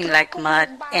 something like mud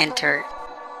entered.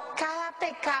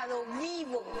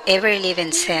 Every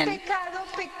living sin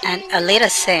and a little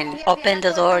sin opened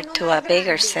the door to a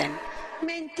bigger sin.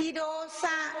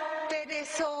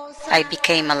 I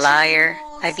became a liar.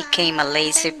 I became a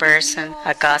lazy person,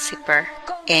 a gossiper,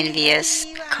 envious,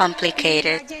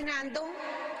 complicated.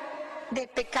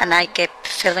 And I kept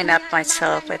filling up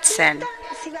myself with sin.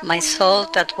 My soul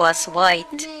that was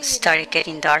white started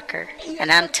getting darker.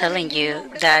 And I'm telling you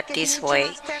that this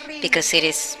way because it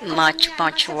is much,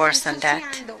 much worse than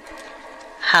that.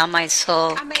 How my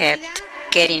soul kept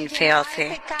getting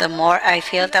filthy. The more I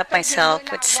filled up myself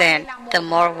with sin, the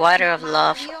more water of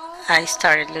love I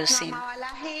started losing.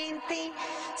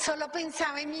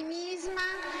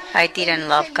 I didn't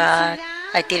love God.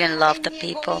 I didn't love the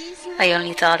people. I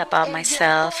only thought about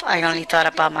myself. I only thought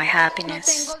about my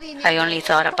happiness. I only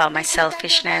thought about my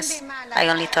selfishness. I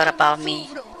only thought about me.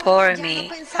 Poor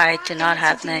me. I do not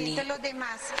have money.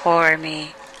 Poor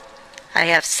me. I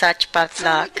have such bad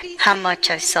luck. How much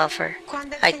I suffer.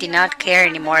 I did not care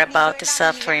anymore about the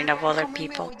suffering of other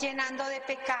people.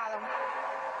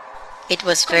 It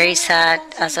was very sad,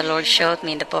 as the Lord showed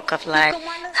me in the Book of Life,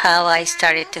 how I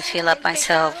started to fill up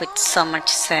myself with so much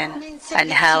sin,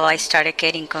 and how I started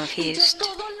getting confused,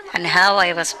 and how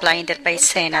I was blinded by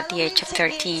sin at the age of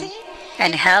 13,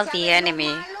 and how the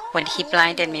enemy, when he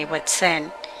blinded me with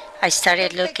sin, I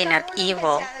started looking at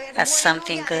evil as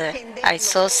something good. I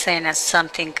saw sin as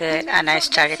something good, and I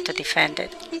started to defend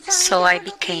it. So I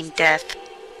became deaf.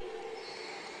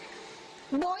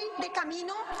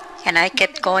 And I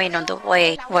kept going on the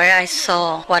way where I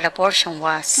saw what abortion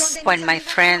was when my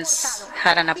friends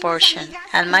had an abortion.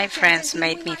 And my friends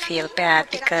made me feel bad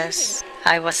because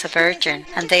I was a virgin.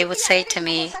 And they would say to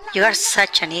me, you are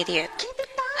such an idiot.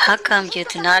 How come you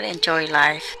do not enjoy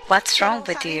life? What's wrong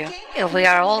with you? We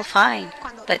are all fine.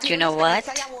 But you know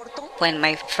what? When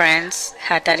my friends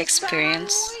had that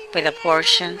experience with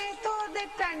abortion,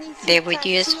 they would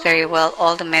use very well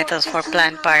all the methods for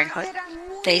Planned Parenthood.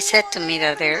 They said to me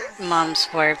that their moms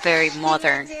were very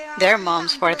modern. Their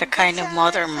moms were the kind of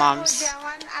modern moms.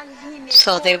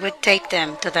 So they would take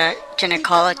them to the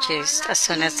gynecologist as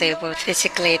soon as they would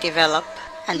physically develop,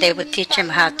 and they would teach them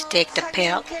how to take the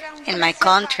pill. In my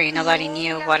country, nobody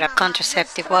knew what a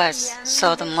contraceptive was,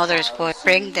 so the mothers would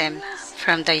bring them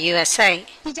from the USA.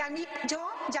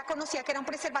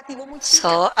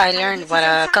 So I learned what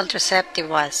a contraceptive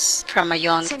was from a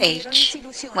young age.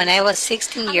 When I was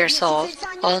 16 years old,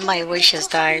 all my wishes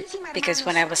died because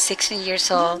when I was 16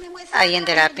 years old, I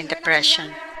ended up in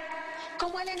depression.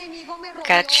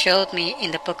 God showed me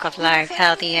in the Book of Life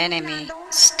how the enemy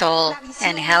stole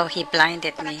and how he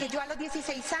blinded me.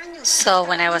 So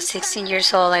when I was 16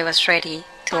 years old, I was ready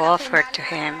to offer to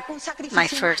him my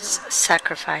first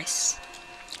sacrifice.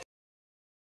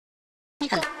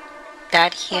 And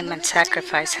that human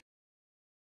sacrifice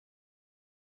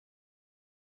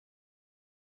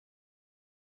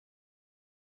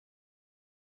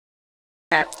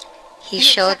he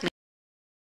showed me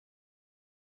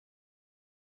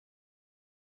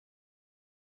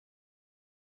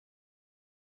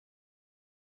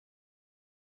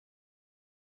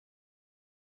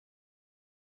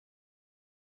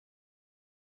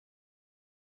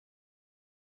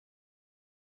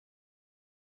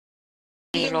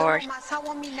Lord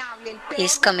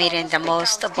is committing the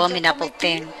most abominable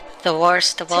thing. the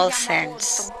worst of all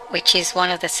sins, which is one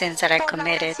of the sins that I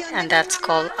committed, and that's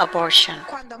called abortion.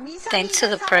 Thanks to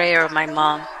the prayer of my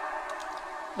mom.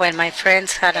 When my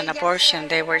friends had an abortion,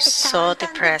 they were so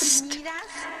depressed,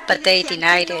 but they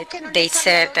denied it. They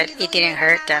said that it didn't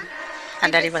hurt them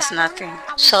and that it was nothing.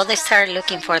 So they started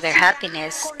looking for their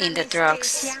happiness in the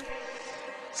drugs.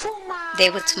 They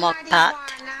would smoke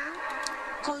pot,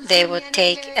 they would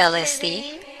take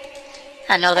LSD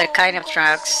and other kind of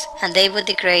drugs, and they would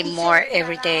degrade more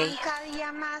every day.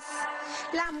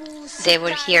 They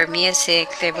would hear music,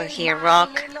 they would hear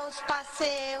rock,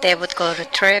 they would go to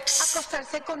trips,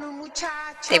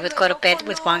 they would go to bed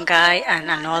with one guy and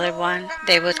another one,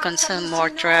 they would consume more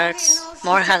drugs,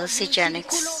 more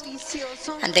hallucinogenics,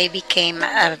 and they became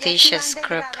a vicious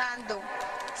group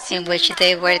in which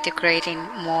they were degrading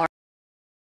more.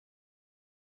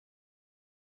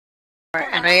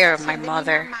 And prayer of my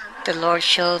mother, the Lord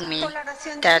showed me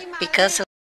that because of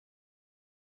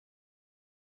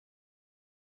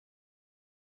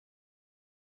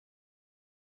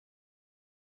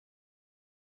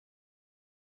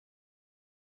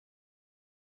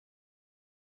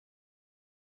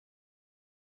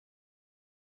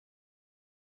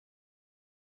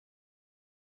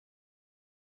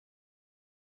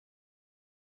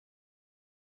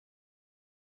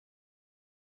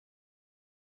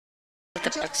the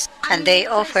books, and they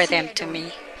offer them to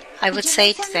me. I would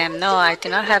say to them, no, I do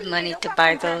not have money to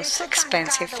buy those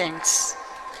expensive things.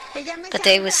 But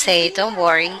they would say, don't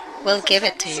worry, we'll give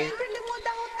it to you.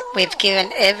 We've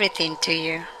given everything to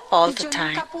you all the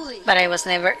time. But I was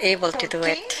never able to do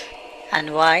it.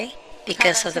 And why?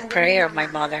 Because of the prayer of my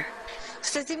mother.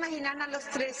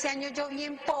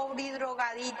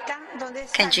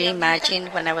 Can you imagine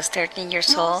when I was 13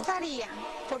 years old,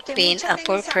 being a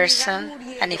poor person,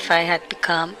 and if I had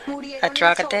become a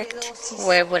drug addict,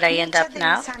 where would I end up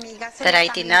now? But I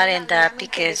did not end up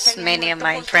because many of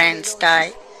my friends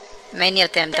died. Many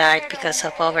of them died because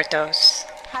of overdose.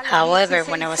 However,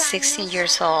 when I was 16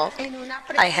 years old,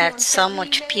 I had so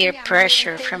much peer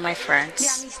pressure from my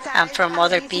friends and from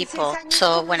other people.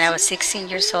 So when I was 16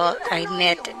 years old, I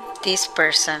met this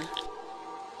person,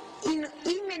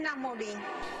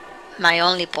 my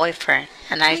only boyfriend,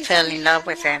 and I fell in love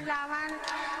with him.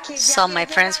 So my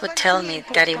friends would tell me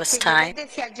that it was time,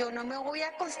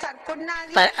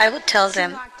 but I would tell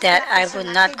them that I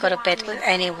would not go to bed with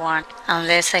anyone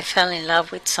unless I fell in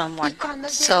love with someone.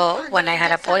 So when I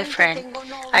had a boyfriend,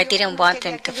 I didn't want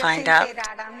them to find out.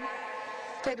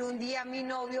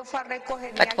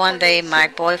 But one day my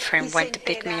boyfriend went to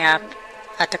pick me up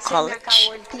at the college,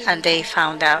 and they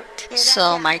found out.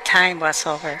 So my time was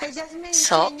over.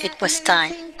 So it was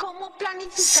time.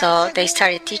 So they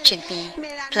started teaching me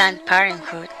Planned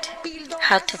Parenthood,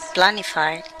 how to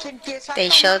planify. They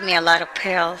showed me a lot of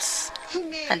pills,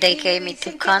 and they gave me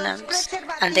 2 condoms,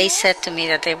 and they said to me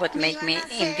that they would make me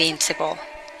invincible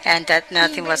and that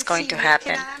nothing was going to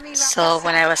happen. So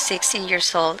when I was 16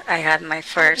 years old, I had my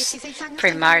first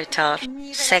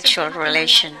premarital sexual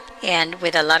relation, and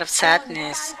with a lot of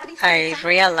sadness, I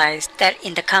realized that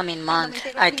in the coming month,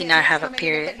 I did not have a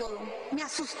period.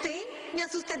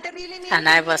 And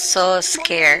I was so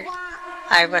scared.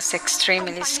 I was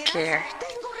extremely scared.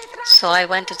 So I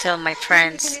went to tell my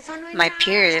friends, my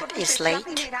period is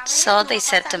late. So they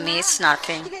said to me, it's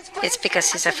nothing. It's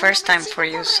because it's the first time for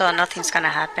you, so nothing's gonna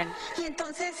happen.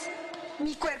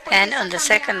 And on the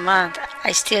 2nd month,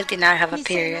 I still did not have a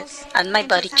period, and my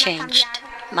body changed.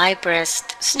 My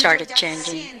breast started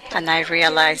changing, and I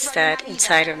realized that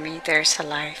inside of me there's a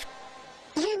life.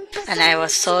 And I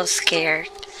was so scared.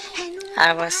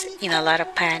 I was in a lot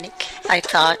of panic. I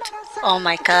thought, oh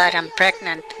my God, I'm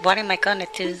pregnant. What am I gonna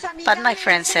do? But my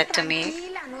friend said to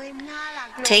me,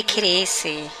 take it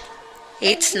easy.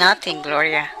 It's nothing,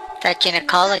 Gloria. That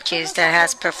gynecologist that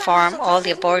has performed all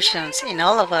the abortions in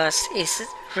all of us is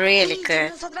really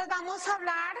good.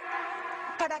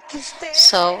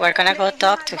 So we're gonna go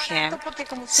talk to him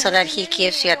so that he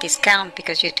gives you a discount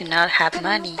because you do not have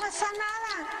money.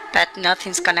 But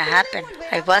nothing's gonna happen.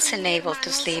 I wasn't able to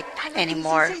sleep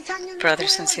anymore,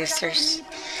 brothers and sisters.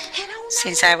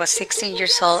 Since I was 16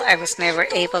 years old, I was never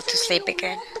able to sleep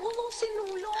again.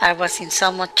 I was in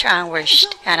so much anguish,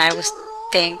 and I was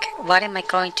think, what am I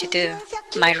going to do?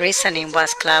 My reasoning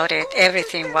was clouded,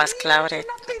 everything was clouded.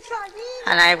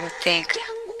 And I would think,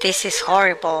 this is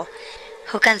horrible.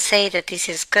 Who can say that this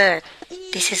is good?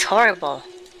 This is horrible.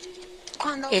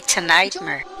 It's a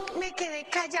nightmare.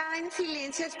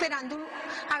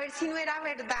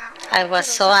 I was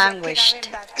so anguished,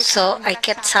 so I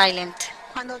kept silent,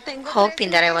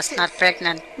 hoping that I was not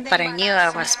pregnant, but I knew I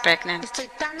was pregnant.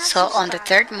 So on the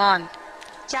 3rd month,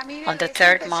 On the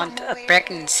 3rd month of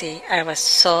pregnancy, I was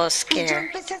so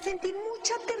scared.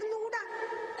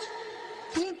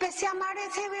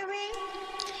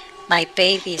 My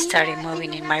baby started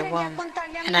moving in my womb,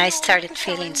 and I started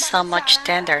feeling so much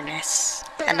tenderness,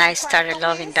 and I started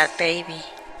loving that baby.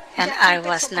 And I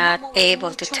was not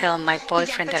able to tell my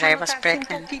boyfriend that I was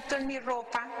pregnant.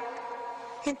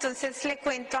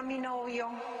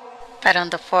 But on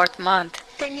the 4th month,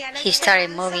 he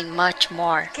started moving much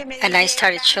more, and I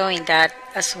started showing that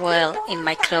as well in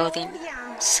my clothing.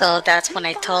 So that's when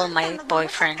I told my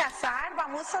boyfriend.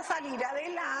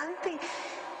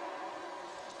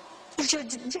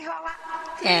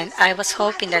 And I was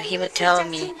hoping that he would tell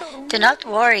me, "Do not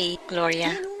worry,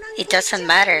 Gloria. It doesn't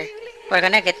matter. We're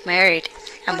gonna get married,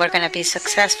 and we're gonna be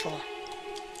successful."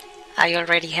 I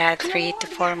already had 3 to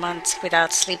 4 months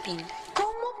without sleeping.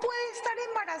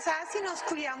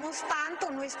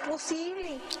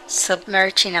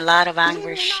 Submerged in a lot of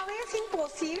anguish.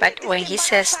 But when he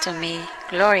says to me,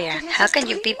 "Gloria, how can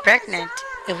you be pregnant?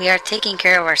 If we are taking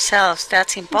care of ourselves,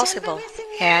 that's impossible."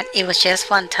 And it was just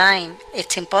one time.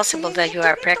 "It's impossible that you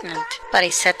are pregnant." But I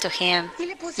said to him,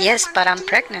 "Yes, but I'm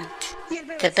pregnant.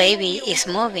 The baby is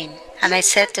moving." And I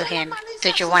said to him, "Do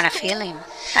you want to feel him?"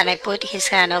 And I put his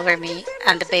hand over me,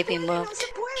 and the baby moved.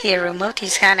 He removed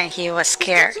his hand and he was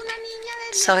scared.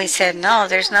 So he said, "No,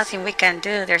 there's nothing we can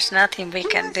do. There's nothing we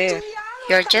can do.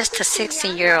 You're just a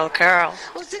 16-year-old girl.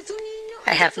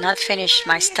 I have not finished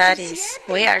my studies.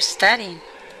 We are studying.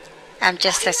 I'm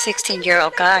just a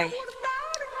 16-year-old guy.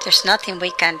 There's nothing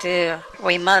we can do.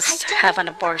 We must have an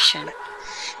abortion."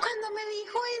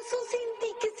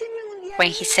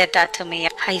 When he said that to me,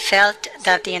 I felt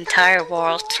that the entire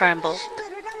world trembled.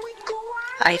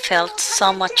 I felt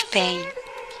so much pain,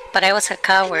 but I was a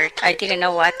coward. I didn't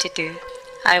know what to do.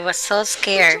 I was so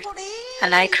scared,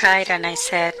 and I cried and I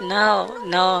said, "No,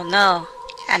 no, no."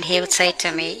 And he would say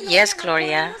to me, "Yes,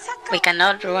 Gloria, we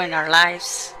cannot ruin our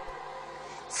lives."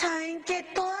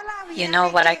 You know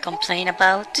what I complain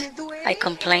about? I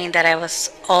complain that I was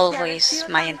always,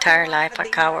 my entire life, a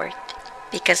coward,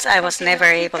 because I was never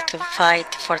able to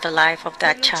fight for the life of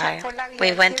that child.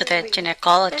 We went to the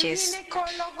gynecologist,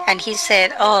 and he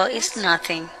said, "Oh, it's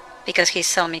nothing," because he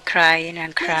saw me crying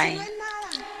and crying.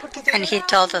 And he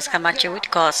told us how much it would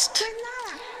cost.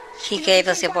 He gave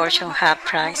us the abortion half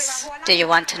price. Do you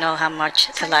want to know how much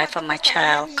the life of my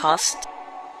child cost?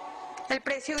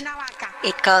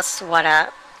 It costs what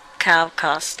a cow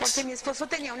costs.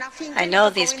 I know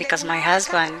this because my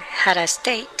husband had a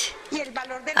estate,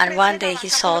 and one day he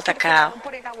sold a cow,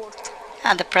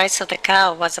 and the price of the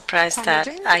cow was the price that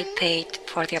I paid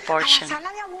for the abortion.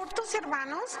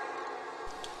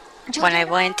 When I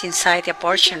went inside the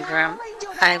abortion room,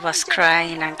 I was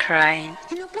crying and crying,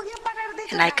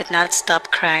 and I could not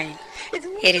stop crying.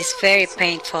 It is very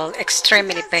painful,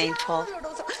 extremely painful.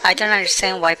 I don't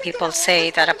understand why people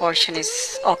say that abortion is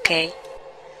okay.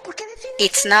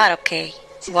 It's not okay.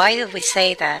 Why do we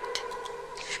say that?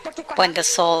 When the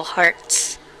soul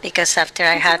hurts. Because after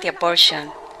I had the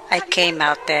abortion, I came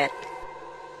out dead.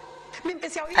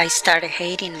 I started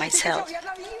hating myself.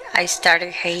 I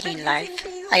started hating life.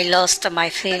 I lost my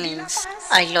feelings.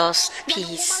 I lost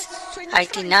peace. I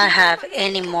did not have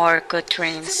any more good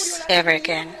dreams ever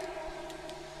again.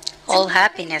 All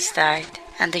happiness died.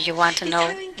 And do you want to know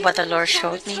what the Lord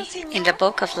showed me? In the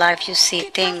book of life you see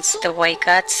things the way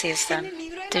God sees them.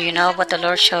 Do you know what the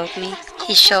Lord showed me?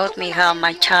 He showed me how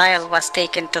my child was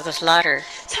taken to the slaughter,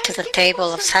 to the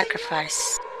table of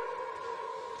sacrifice.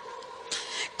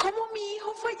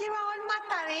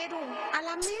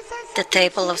 The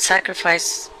table of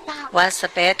sacrifice was the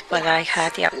bed where I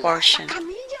had the abortion.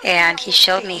 And he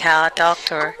showed me how a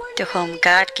doctor, to whom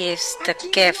God gives the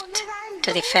gift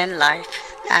to defend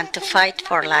life and to fight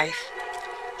for life,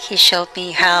 he showed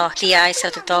me how the eyes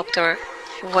of the doctor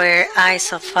were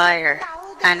eyes of fire,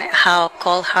 and how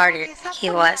cold-hearted he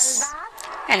was,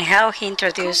 and how he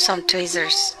introduced some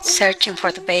tweezers searching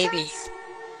for the baby.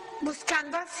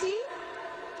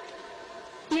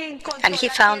 And he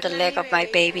found the leg of my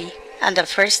baby, and the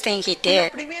first thing he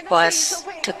did was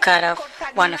to cut off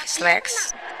one of his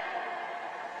legs.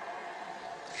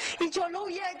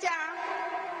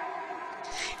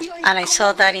 And I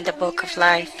saw that in the book of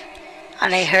life,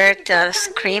 and I heard the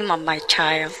scream of my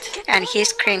child, and he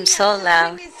screamed so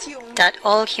loud that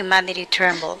all humanity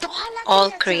trembled, all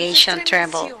creation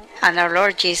trembled, and our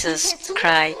Lord Jesus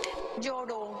cried.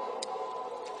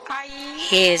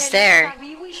 He is there,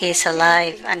 He is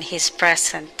alive, and He is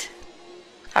present.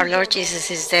 Our Lord Jesus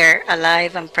is there,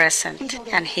 alive and present,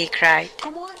 and He cried.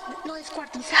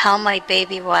 How my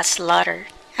baby was slaughtered,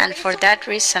 and for that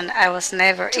reason I was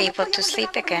never able to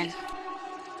sleep again.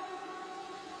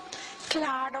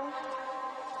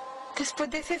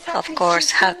 Of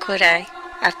course, how could I,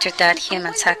 after that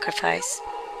human sacrifice?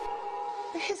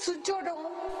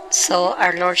 So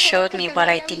our Lord showed me what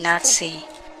I did not see.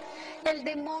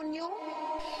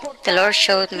 The Lord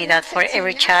showed me that for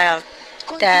every child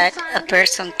that a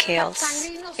person kills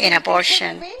in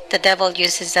abortion, the devil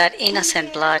uses that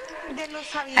innocent blood,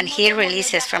 and he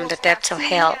releases from the depths of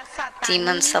hell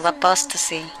demons of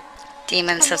apostasy,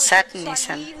 demons of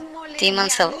Satanism,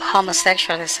 demons of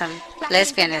homosexualism,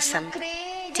 lesbianism,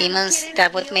 demons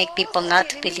that would make people not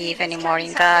to believe anymore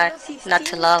in God, not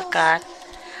to love God,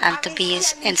 and to be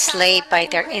enslaved by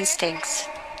their instincts.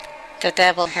 The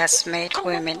devil has made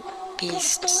women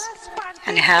beasts,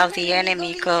 and how the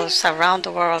enemy goes around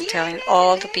the world telling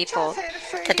all the people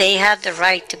that they have the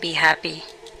right to be happy,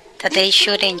 that they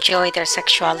should enjoy their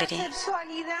sexuality.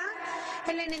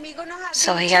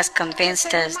 So he has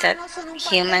convinced us that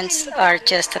humans are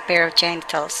just a pair of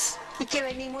genitals,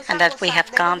 and that we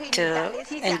have come to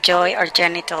enjoy our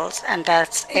genitals, and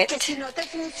that's it.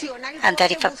 And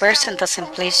that if a person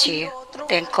doesn't please you,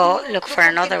 then go look for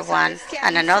another one,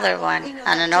 and another one,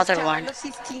 and another one.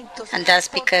 And that's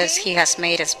because he has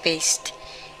made us beasts,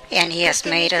 and he has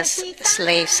made us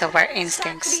slaves of our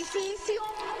instincts.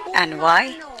 And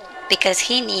why? Because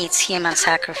he needs human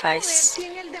sacrifice.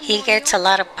 He gets a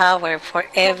lot of power for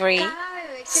every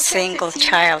single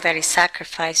child that is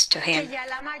sacrificed to him.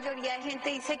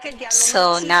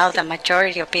 So now the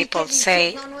majority of people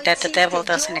say that the devil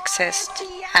doesn't exist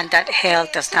and that hell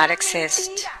does not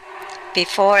exist.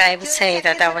 Before I would say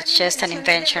that that was just an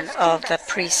invention of the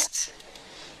priests.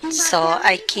 So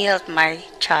I killed my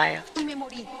child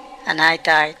and I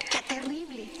died.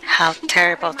 How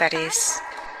terrible that is.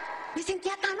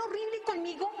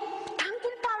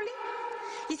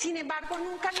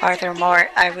 Furthermore,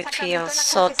 I would feel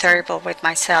so terrible with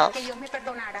myself,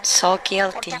 so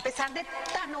guilty,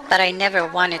 but I never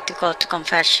wanted to go to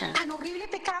confession,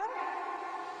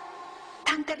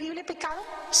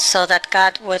 so that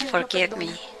God would forgive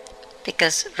me,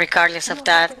 because regardless of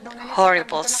that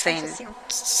horrible sin,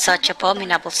 such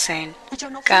abominable sin,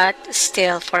 God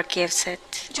still forgives it.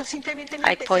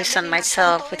 I poisoned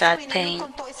myself with that pain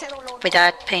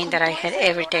that I had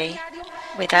every day,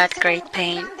 with that great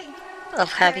pain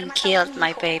of having killed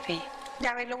my baby.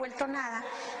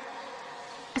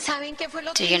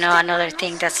 Do you know another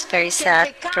thing that's very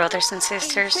sad, brothers and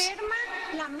sisters?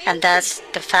 And that's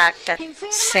the fact that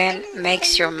sin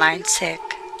makes your mind sick.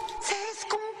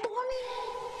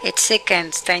 It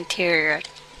sickens the interior.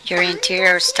 Your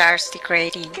interior starts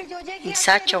degrading in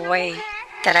such a way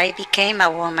that I became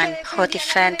a woman who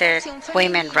defended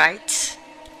women's rights,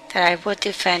 that I would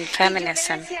defend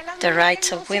feminism, the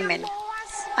rights of women.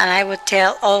 And I would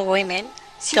tell all women,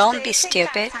 don't be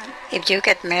stupid. If you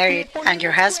get married and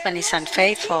your husband is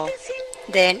unfaithful,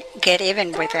 then get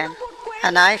even with him.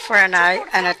 An eye for an eye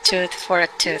and a tooth for a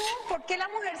tooth.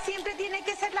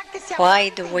 Why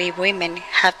do we women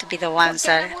have to be the ones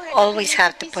that always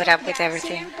have to put up with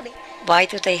everything? Why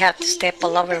do they have to step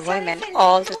all over women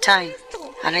all the time?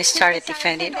 And I started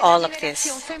defending all of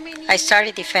this. I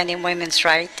started defending women's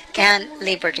rights and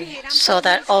liberty so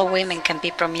that all women can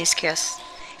be promiscuous.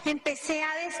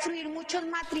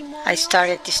 I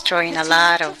started destroying a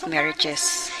lot of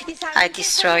marriages. I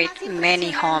destroyed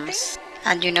many homes.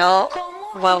 And you know,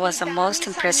 what was the most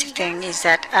impressive thing is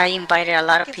that I invited a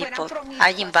lot of people.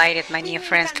 I invited my new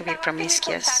friends to be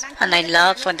promiscuous. And I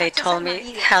loved when they told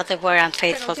me how they were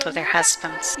unfaithful to their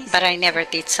husbands. But I never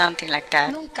did something like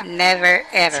that. Never,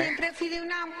 ever.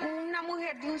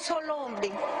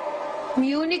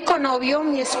 Mi único novio,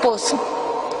 mi esposo.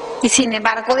 Y sin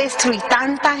embargo destruí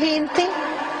tanta gente.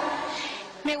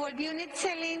 Me volví un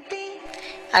excelente.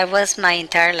 I was my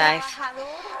entire life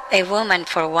a woman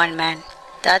for one man.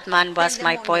 That man was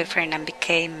my boyfriend and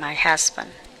became my husband.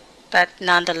 But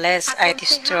nonetheless, I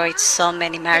destroyed so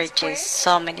many marriages,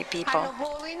 so many people.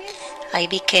 I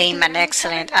became an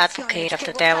excellent advocate of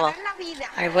the devil.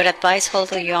 I would advise all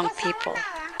the young people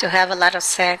to have a lot of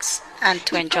sex and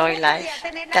to enjoy life,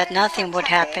 that nothing would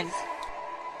happen.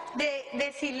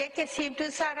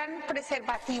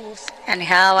 And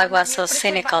how I was so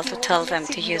cynical to tell them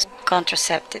to use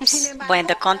contraceptives, when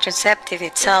the contraceptive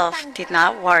itself did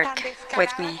not work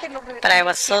with me. But I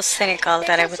was so cynical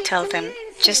that I would tell them,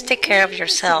 just take care of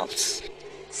yourselves.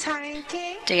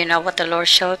 Do you know what the Lord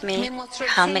showed me?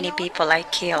 How many people I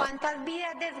killed.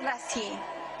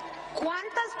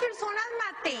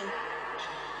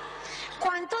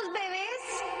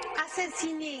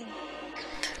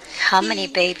 How many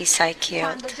babies I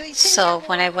killed. So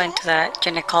when I went to the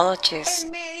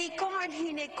gynecologist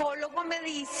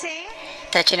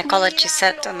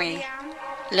said to me,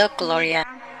 Look, Gloria,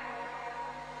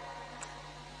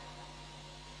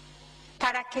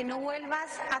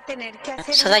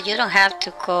 so that you don't have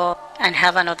to go and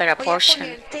have another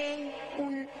abortion.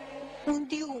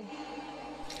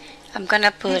 I'm going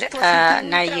to put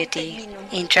an IUD,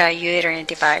 intrauterine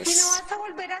device,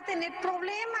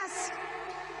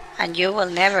 and you will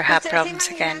never have problems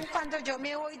again.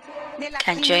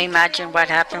 Can you imagine what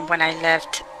happened when I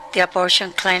left the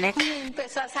abortion clinic?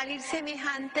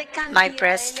 My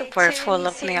breasts were full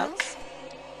of milk,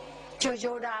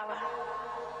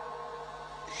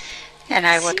 and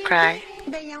I would cry.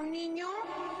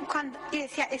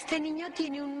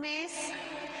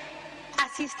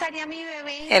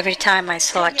 Every time I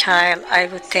saw a child, I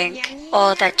would think,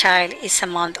 oh, that child is a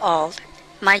month old.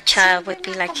 My child would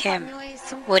be like him.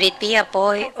 Would it be a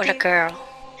boy or a girl?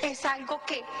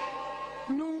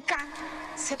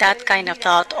 That kind of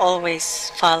thought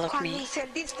always followed me,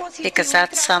 because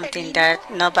that's something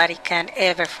that nobody can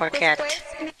ever forget.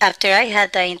 After I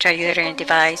had the intrauterine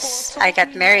device, I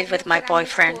got married with my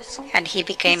boyfriend, and he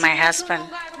became my husband.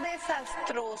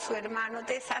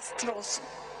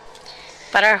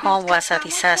 But our home was a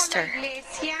disaster.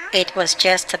 It was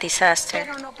just a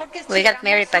disaster. We got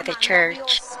married by the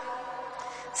church,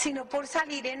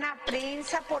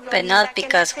 but not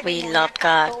because we loved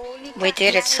God. We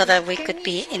did it so that we could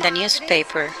be in the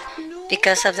newspaper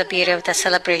because of the beauty of the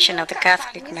celebration of the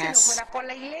Catholic Mass.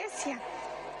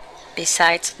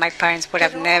 Besides, my parents would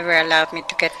have never allowed me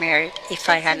to get married if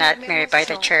I had not married by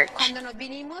the church.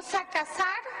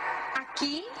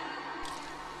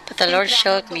 But the Lord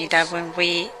showed me that when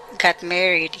we got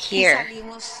married here,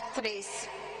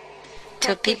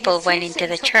 2 people went into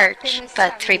the church,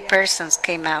 but 3 persons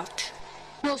came out.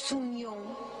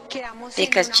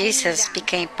 Because Jesus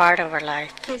became part of our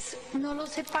life.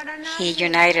 He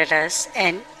united us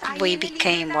and we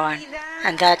became one.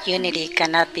 And that unity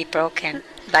cannot be broken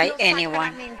by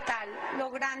anyone.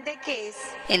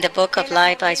 In the book of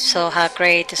life, I saw how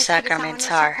great the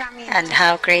sacraments are and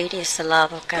how great is the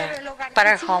love of God. But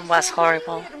our home was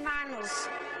horrible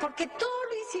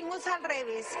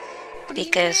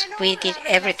because we did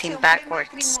everything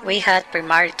backwards. We had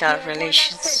premarital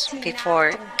relations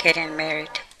before getting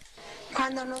married.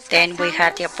 Then we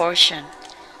had the abortion.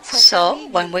 So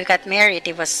when we got married,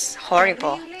 it was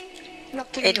horrible.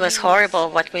 It was horrible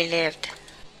what we lived.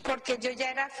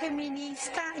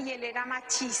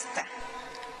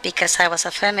 Because I was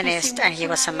a feminist and he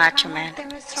was a macho man.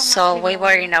 So we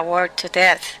were in a war to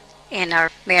death in our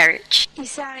marriage.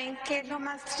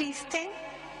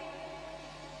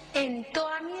 And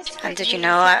did you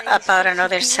know about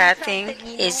another sad thing?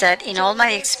 Is that in all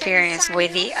my experience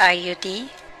with the IUD,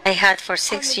 I had for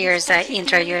 6 years the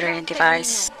intrauterine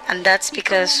device. And that's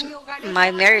because my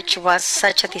marriage was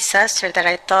such a disaster that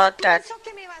I thought that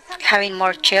having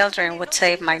more children would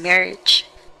save my marriage.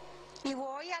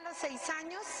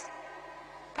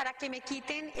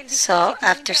 So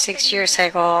after 6 years, I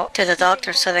go to the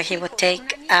doctor so that he would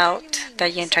take out the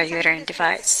intrauterine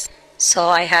device. So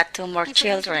I had 2 more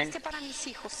children,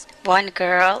 1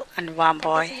 girl and 1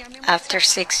 boy, after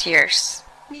 6 years.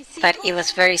 But it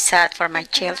was very sad for my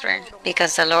children,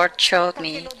 because the Lord showed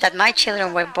me that my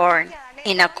children were born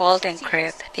in a golden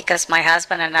crib, because my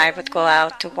husband and I would go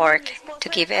out to work to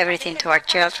give everything to our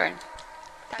children.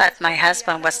 But my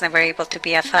husband was never able to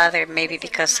be a father, maybe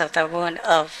because of the wound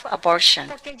of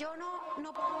abortion.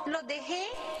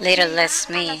 Little less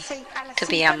me to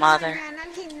be a mother,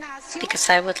 because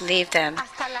I would leave them.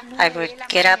 I would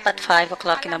get up at 5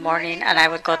 o'clock in the morning and I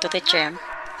would go to the gym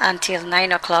until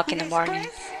 9 o'clock in the morning.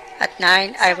 At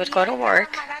 9 I would go to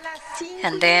work,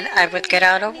 and then I would get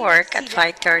out of work at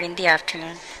 5:30 in the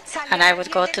afternoon, and I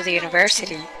would go to the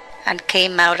university and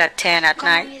came out at 10 at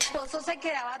night.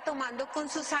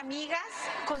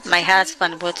 My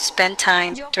husband would spend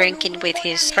time drinking with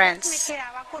his friends,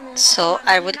 so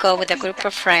I would go with a group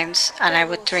of friends and I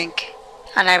would drink,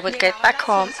 and I would get back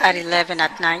home at 11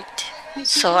 at night,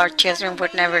 so our children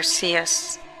would never see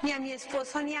us.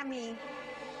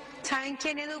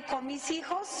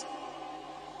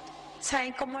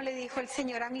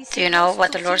 Do you know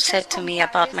what the Lord said to me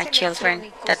about my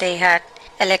children? That they had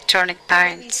electronic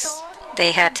parents.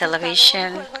 They had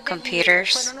television,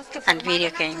 computers, and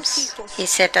video games. He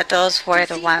said that those were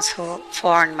the ones who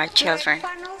formed my children.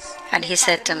 And he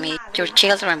said to me, your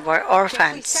children were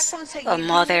orphans of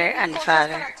mother and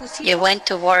father. You went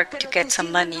to work to get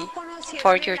some money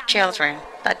for your children,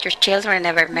 but your children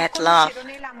never met love.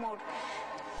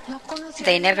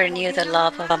 They never knew the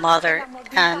love of a mother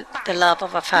and the love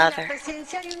of a father.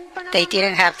 They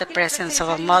didn't have the presence of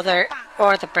a mother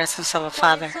or the presence of a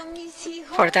father.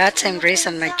 For that same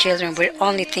reason, my children would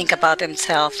only think about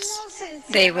themselves.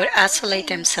 They would isolate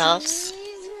themselves.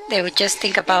 They would just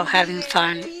think about having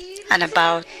fun and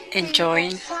about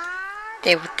enjoying.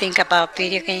 They would think about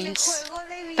video games,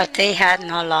 but they had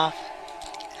no love.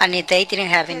 And if they didn't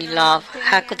have any love,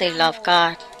 how could they love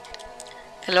God?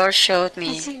 The Lord showed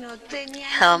me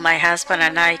how my husband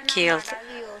and I killed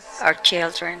our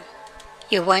children.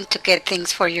 You want to get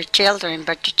things for your children,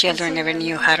 but your children never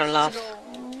knew how to love.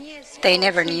 They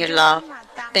never knew love.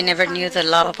 They never knew the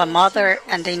love of a mother,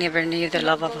 and they never knew the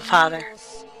love of a father.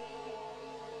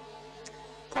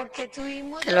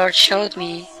 The Lord showed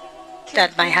me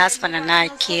that my husband and I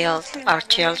killed our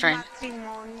children,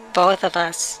 both of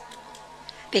us,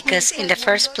 because in the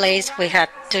first place we had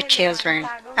 2 children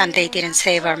and they didn't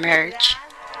save our marriage.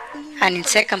 And in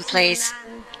second place,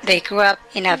 they grew up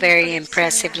in a very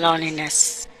impressive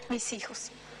loneliness.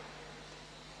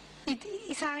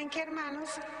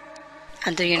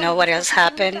 And do you know what else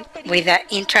happened with the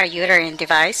intrauterine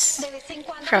device?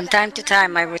 From time to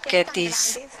time I would get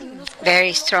these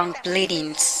very strong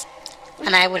bleedings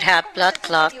and I would have blood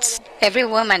clots. Every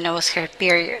woman knows her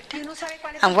period.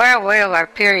 And we're aware of our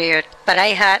period, but I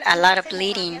had a lot of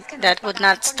bleeding that would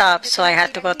not stop, so I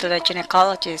had to go to the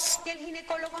gynecologist.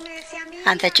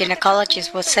 And the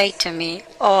gynecologist would say to me,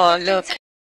 "Oh, look,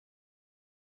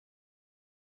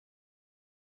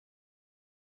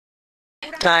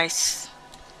 guys,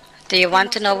 do you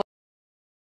want to know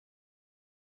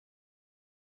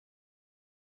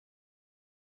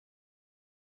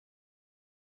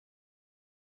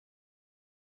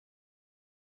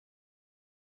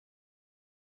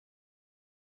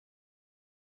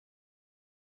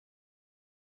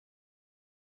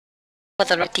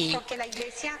authority?"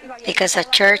 Because the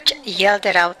church yelled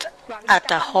it out at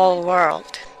the whole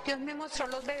world.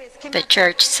 The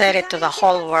church said it to the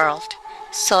whole world.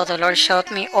 So the Lord showed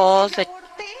me all the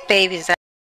babies that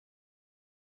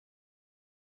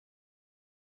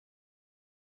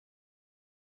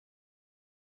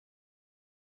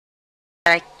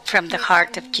from the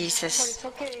heart of Jesus.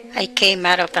 I came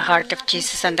out of the heart of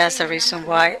Jesus, and that's the reason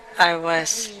why I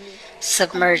was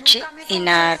submerged in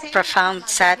a profound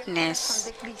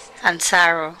sadness and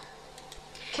sorrow.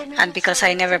 And because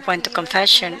I never went to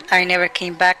confession, I never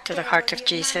came back to the heart of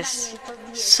Jesus.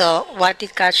 So what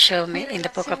did God show me in the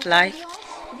book of life?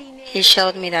 He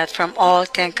showed me that from all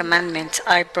 10 commandments,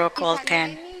 I broke all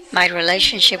 10. My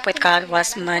relationship with God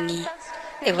was money.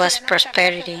 It was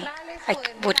prosperity. I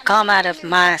would come out of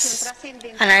Mass,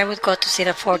 and I would go to see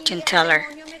the fortune teller.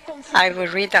 I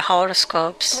would read the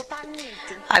horoscopes.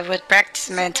 I would practice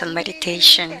mental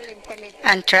meditation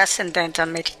and transcendental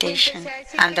meditation,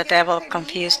 and the devil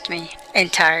confused me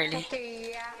entirely.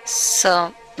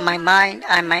 So my mind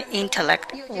and my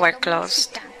intellect were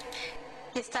closed.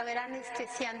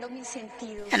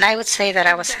 And I would say that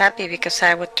I was happy because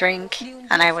I would drink,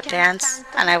 and I would dance,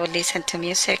 and I would listen to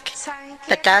music.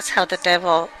 But that's how the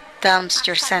devil dumbs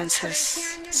your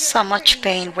senses. So much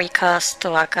pain we cause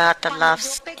to a God that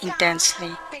loves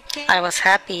intensely. I was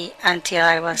happy until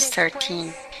I was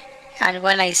 13. And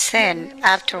when I sinned,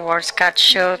 afterwards God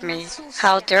showed me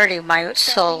how dirty my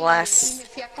soul was.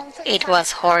 It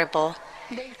was horrible,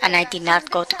 and I did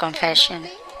not go to confession.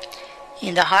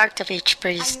 In the heart of each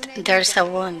priest, there's a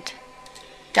wound.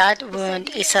 That wound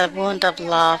is a wound of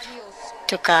love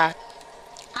to God.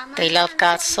 They love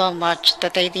God so much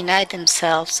that they deny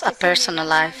themselves a personal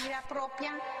life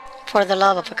for the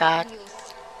love of God,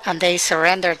 and they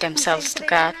surrender themselves to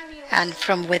God. And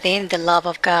from within the love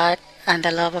of God and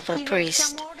the love of a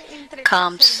priest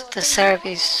comes the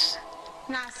service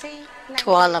to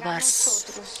all of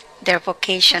us, their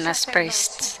vocation as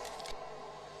priests.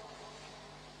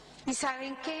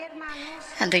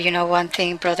 And do you know one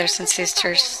thing, brothers and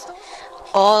sisters?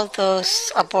 All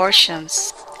those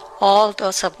abortions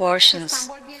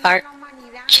are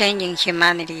changing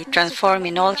humanity,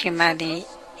 transforming all humanity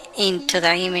into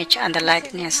the image and the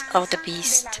likeness of the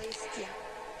beast.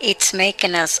 It's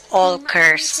making us all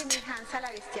cursed.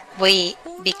 We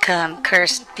become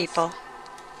cursed people.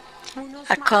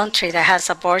 A country that has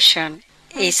abortion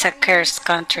is a cursed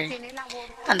country.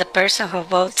 And the person who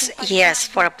votes yes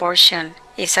for abortion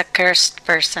is a cursed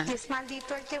person.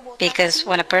 Because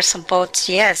when a person votes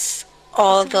yes,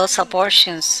 all those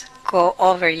abortions go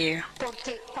over you,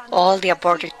 all the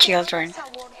aborted children.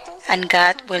 And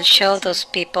God will show those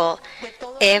people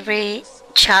every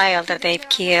child that they've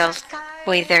killed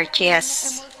with their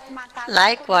yes.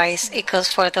 Likewise, it goes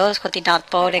for those who did not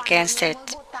vote against it,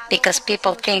 because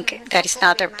people think that is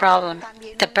not their problem.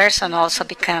 The person also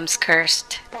becomes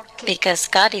cursed, because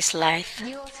God is life.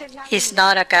 He's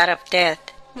not a God of death.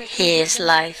 He is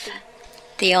life.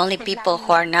 The only people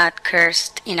who are not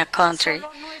cursed in a country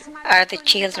are the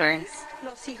children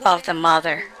of the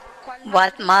mother.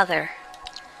 What mother?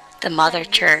 The mother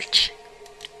church.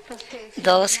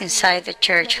 Those inside the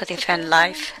church who defend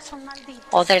life.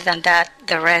 Other than that,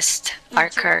 the rest are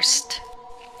cursed.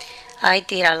 I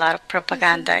did a lot of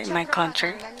propaganda in my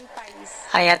country.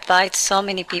 I advised so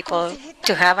many people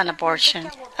to have an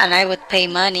abortion, and I would pay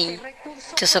money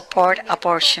to support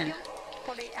abortion.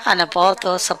 And of all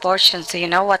those abortions, do you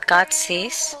know what God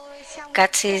sees?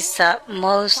 God sees the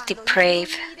most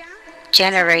depraved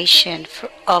generation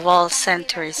of all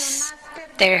centuries.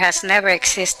 There has never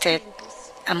existed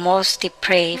a most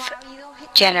depraved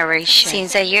generation.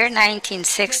 Since the year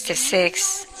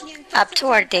 1966, up to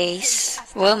our days,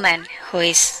 woman who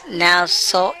is now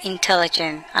so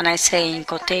intelligent, and I say in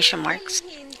quotation marks,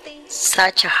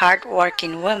 such a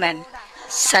hard-working woman,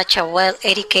 such a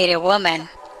well-educated woman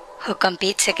who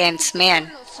competes against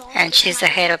men, and she's the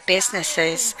head of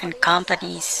businesses and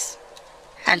companies,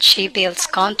 and she builds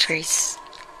countries,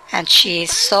 and she is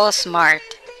so smart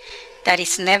that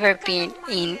it's never been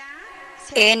in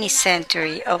any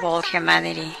century of all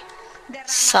humanity.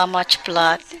 So much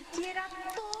blood.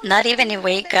 Not even if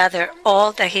we gather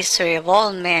all the history of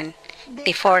all men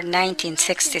before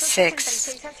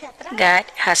 1966, God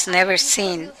has never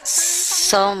seen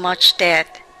so much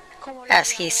death as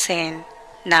He's seen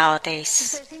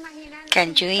nowadays.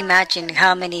 Can you imagine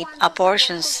how many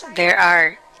abortions there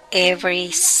are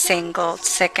every single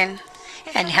second?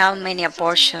 And how many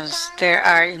abortions there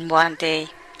are in one day?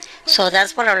 So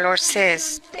that's what our Lord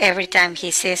says every time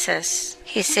He sees us.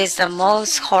 He sees the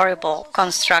most horrible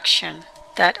construction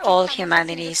that all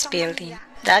humanity is building.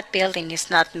 That building is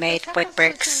not made with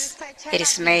bricks. It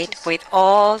is made with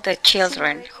all the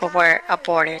children who were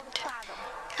aborted.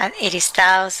 And it is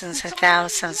thousands and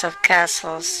thousands of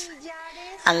castles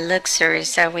and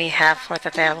luxuries that we have for the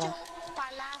devil.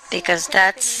 Because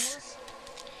that's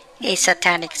a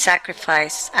satanic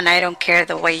sacrifice, and I don't care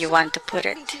the way you want to put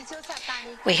it.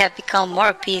 We have become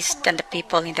more beasts than the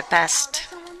people in the past.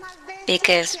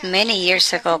 Because many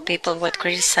years ago, people would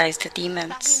criticize the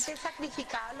demons.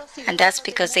 And that's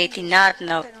because they did not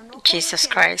know Jesus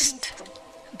Christ.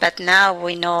 But now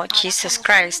we know Jesus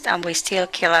Christ and we still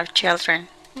kill our children.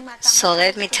 So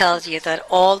let me tell you that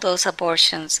all those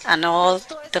abortions and all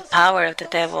the power of the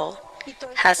devil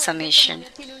has a mission.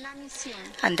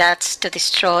 And that's to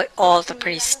destroy all the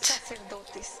priests.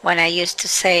 When I used to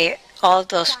say all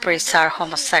those priests are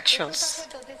homosexuals,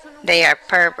 they are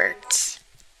perverts.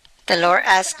 The Lord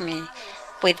asked me,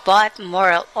 with what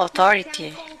moral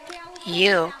authority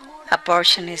you,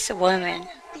 abortionist woman,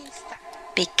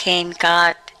 became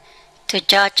God to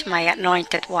judge my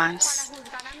anointed ones?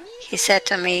 He said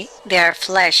to me, they are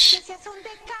flesh,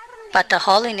 but the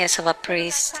holiness of a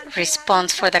priest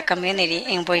responds for the community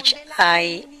in which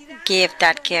I give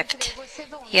that gift.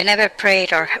 You never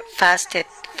prayed or fasted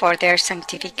for their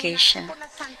sanctification.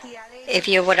 If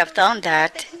you would have done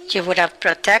that, you would have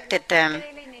protected them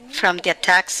from the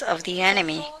attacks of the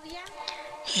enemy.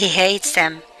 He hates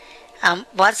them.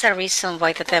 What's the reason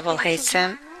why the devil hates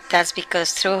them? That's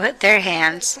because through their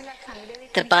hands,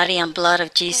 the body and blood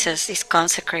of Jesus is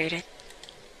consecrated.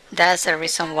 That's the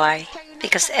reason why.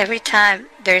 Because every time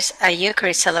there's a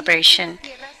Eucharist celebration,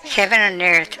 heaven and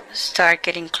earth start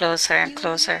getting closer and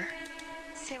closer.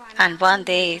 And one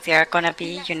day they are going to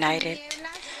be united.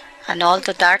 And all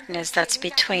the darkness that's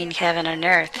between heaven and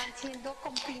earth,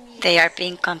 they are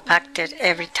being compacted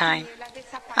every time.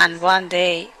 And one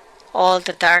day, all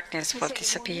the darkness will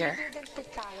disappear.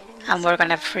 And we're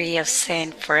going to free of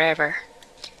sin forever.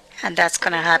 And that's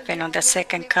going to happen on the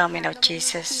second coming of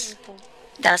Jesus.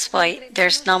 That's why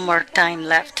there's no more time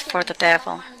left for the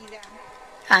devil.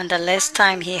 And the less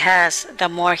time he has, the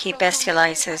more he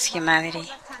bestializes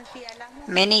humanity.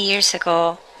 Many years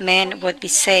ago, men would be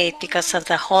saved because of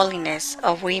the holiness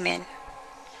of women.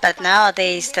 But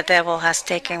nowadays, the devil has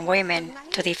taken women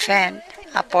to defend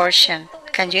abortion.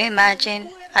 Can you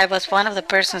imagine? I was one of the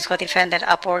persons who defended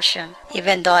abortion,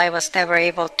 even though I was never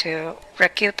able to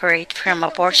recuperate from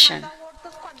abortion.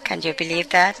 Can you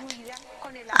believe that?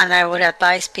 And I would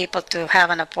advise people to have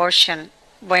an abortion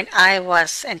when I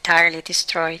was entirely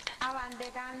destroyed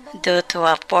due to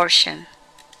abortion.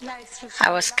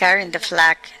 I was carrying the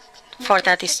flag for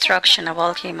the destruction of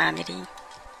all humanity.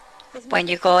 When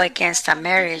you go against a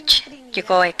marriage, you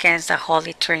go against the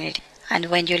Holy Trinity. And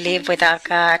when you live without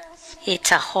God,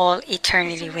 it's a whole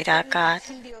eternity without God.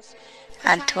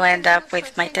 And to end up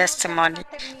with my testimony,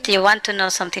 do you want to know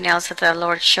something else that the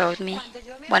Lord showed me?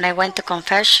 When I went to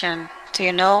confession, do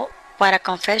you know what a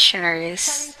confessioner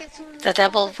is? The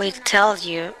devil will tell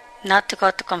you not to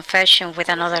go to confession with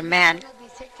another man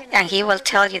And he will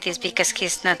tell you this because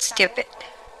he's not stupid.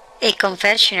 A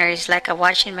confessionary is like a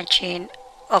washing machine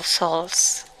of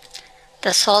souls.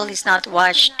 The soul is not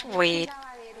washed with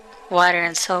water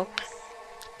and soap.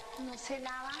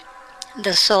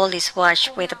 The soul is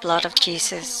washed with the blood of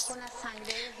Jesus.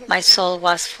 My soul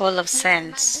was full of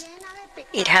sins.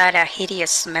 It had a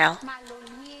hideous smell.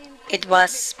 It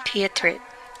was putrid.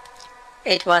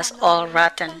 It was all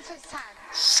rotten.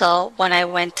 So when I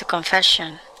went to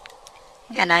confession,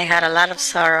 and I had a lot of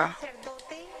sorrow,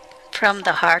 from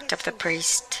the heart of the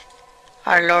priest,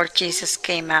 our Lord Jesus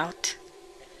came out.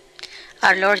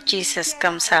 Our Lord Jesus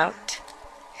comes out,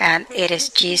 and it is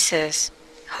Jesus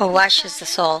who washes the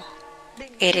soul.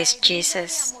 It is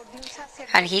Jesus.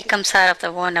 And he comes out of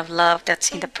the wound of love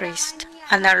that's in the priest.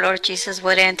 And our Lord Jesus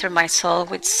would enter my soul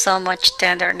with so much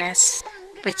tenderness,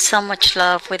 with so much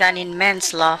love, with an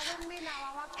immense love.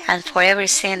 And for every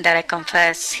sin that I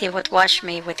confess, he would wash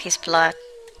me with his blood.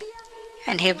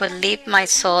 And he would leave my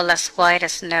soul as white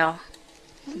as snow,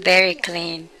 very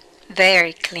clean,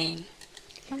 very clean.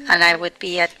 And I would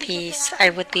be at peace, I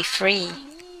would be free.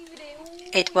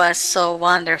 It was so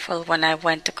wonderful when I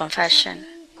went to confession.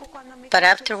 But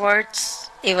afterwards,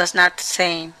 it was not the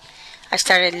same. I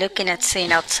started looking at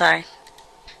sin outside.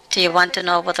 Do you want to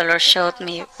know what the Lord showed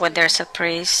me when there's a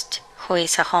priest who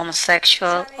is a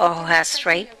homosexual or who has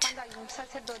raped?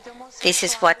 This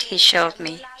is what he showed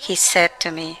me. He said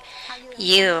to me,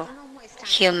 "You,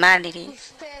 humanity,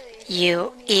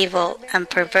 you evil and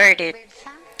perverted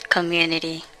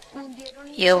community,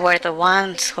 you were the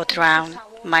ones who drowned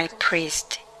my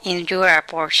priest in your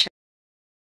abortion."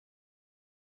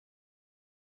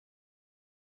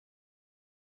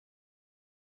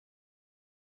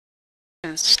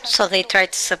 So they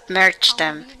tried to submerge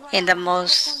them in the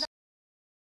most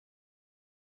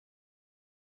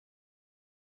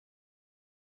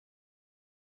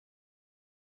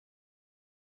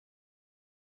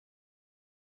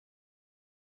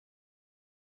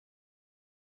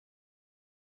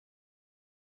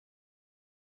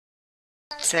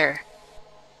there.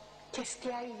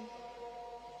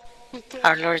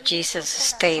 Our Lord Jesus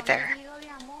stayed there.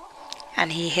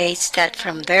 And he hates that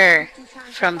from there,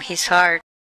 from his heart,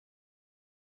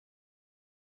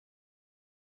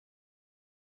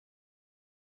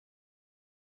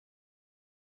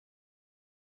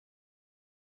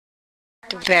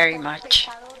 very much.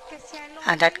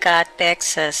 And that God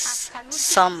begs us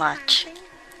so much,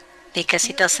 because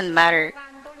it doesn't matter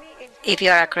if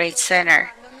you are a great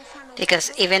sinner,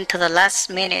 because even to the last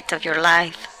minute of your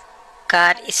life,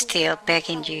 God is still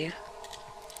begging you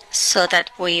so that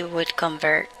we would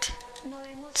convert,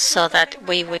 so that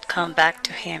we would come back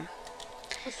to him,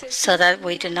 so that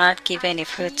we do not give any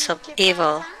fruits of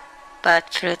evil,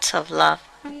 but fruits of love.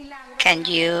 Can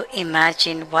you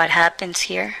imagine what happens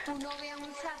here?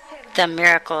 The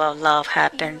miracle of love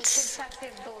happens.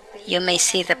 You may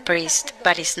see the priest,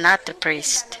 but it's not the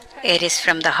priest. It is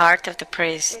from the heart of the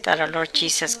priest that our Lord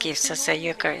Jesus gives us the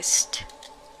Eucharist.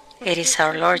 It is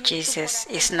our Lord Jesus,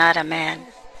 it's not a man.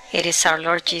 It is our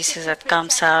Lord Jesus that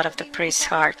comes out of the priest's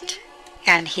heart.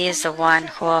 And he is the one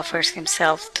who offers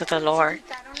himself to the Lord.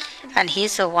 And he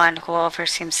is the one who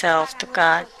offers himself to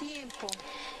God.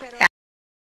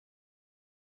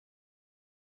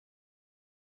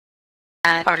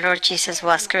 And our Lord Jesus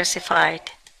was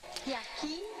crucified.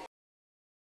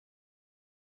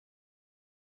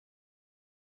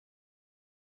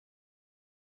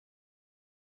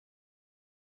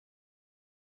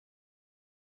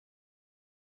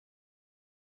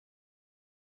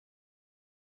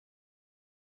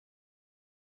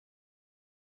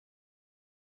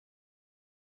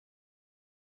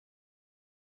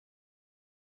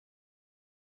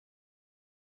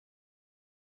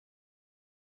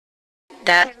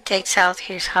 That takes out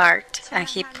his heart and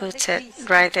he puts it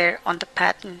right there on the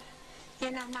paten.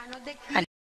 And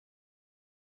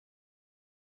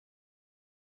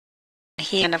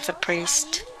he and of the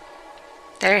priest,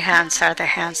 their hands are the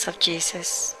hands of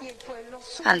Jesus,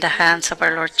 and the hands of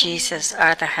our Lord Jesus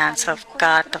are the hands of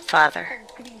God the Father.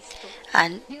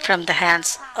 And from the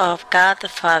hands of God the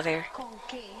Father,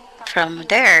 from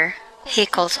there, he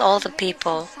calls all the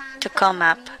people to come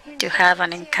up to have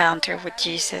an encounter with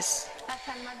Jesus.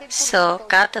 So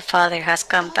God the Father has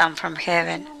come down from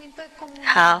heaven.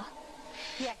 How?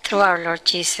 Through our Lord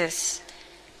Jesus.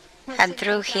 And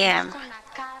through him,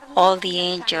 all the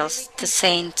angels, the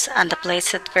saints, and the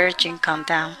Blessed Virgin come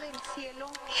down.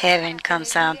 Heaven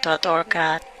comes down to adore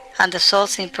God, and the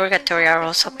souls in purgatory are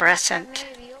also present.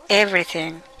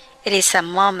 Everything. It is a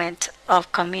moment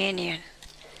of communion.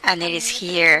 And it is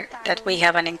here that we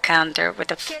have an encounter with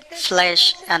the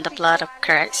flesh and the blood of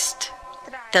Christ.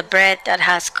 the bread that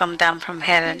has come down from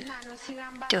heaven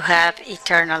to have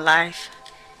eternal life.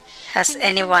 Has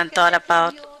anyone thought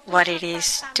about what it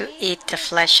is to eat the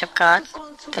flesh of God?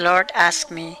 The Lord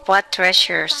asked me, "What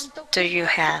treasures do you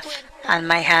have?" And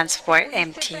my hands were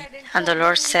empty. And the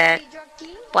Lord said,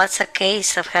 "What's a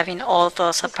case of having all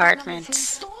those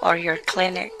apartments or your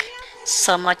clinic?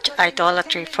 So much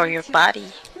idolatry for your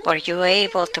body. Were you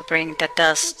able to bring the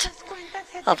dust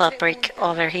of a brick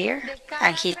over here?"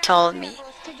 And he told me,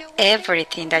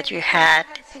 "Everything that you had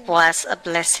was a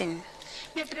blessing.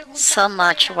 So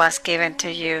much was given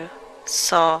to you,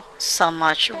 so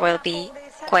much will be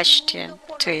questioned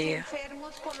to you.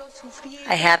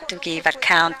 I have to give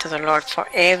account to the Lord for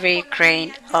every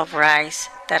grain of rice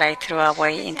that I threw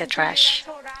away in the trash."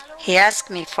 He asked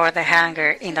me for the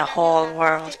hunger in the whole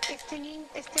world.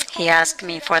 He asked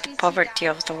me for the poverty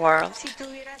of the world.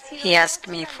 He asked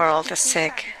me for all the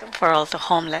sick, for all the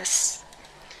homeless,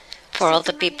 for all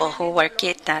the people who were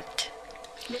kidnapped,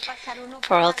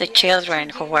 for all the children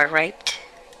who were raped.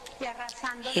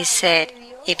 He said,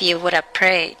 if you would have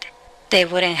prayed, they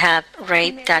wouldn't have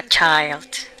raped that child.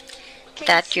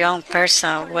 That young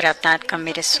person would have not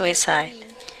committed suicide.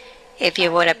 If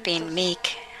you would have been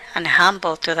meek and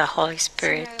humble to the Holy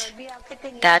Spirit,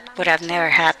 that would have never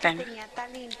happened.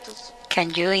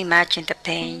 Can you imagine the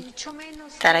pain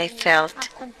that I felt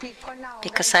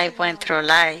because I went through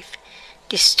life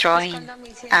destroying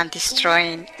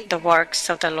the works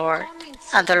of the Lord?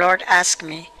 And the Lord asked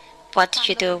me, "What did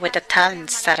you do with the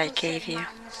talents that I gave you?"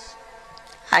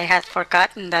 I had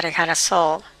forgotten that I had a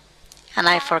soul, and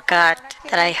I forgot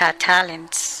that I had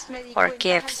talents or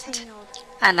gifts,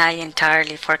 and I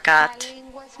entirely forgot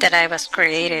that I was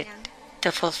created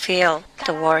to fulfill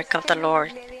the work of the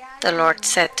Lord. The Lord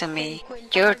said to me,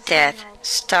 "Your death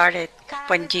started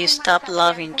when you stopped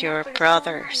loving your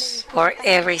brothers." For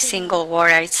every single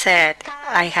word I said,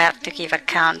 I have to give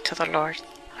account to the Lord.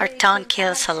 Our tongue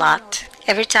kills a lot.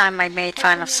 Every time I made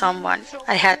fun of someone,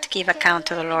 I had to give account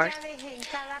to the Lord.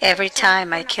 Every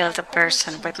time I killed a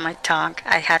person with my tongue,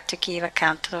 I had to give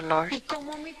account to the Lord.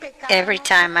 Every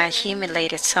time I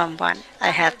humiliated someone, I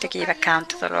had to give account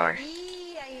to the Lord.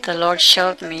 The Lord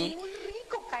showed me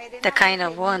the kind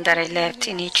of wound that I left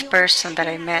in each person that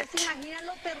I met,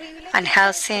 and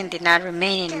how sin did not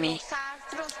remain in me.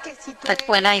 But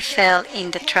when I fell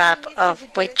in the trap of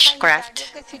witchcraft,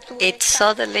 it's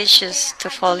so delicious to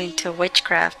fall into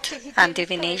witchcraft and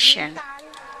divination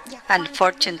and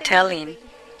fortune-telling.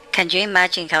 Can you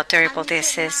imagine how terrible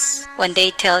this is? When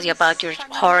they tell you about your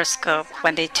horoscope,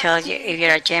 when they tell you if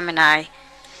you're a Gemini,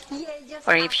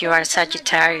 or if you are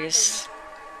Sagittarius,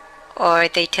 or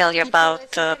they tell you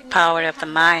about the power of the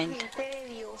mind,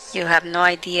 you have no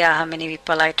idea how many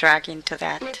people I drag into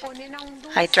that.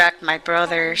 I drag my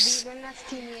brothers,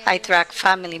 I drag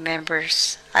family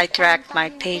members, I drag my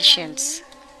patients,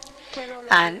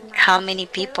 and how many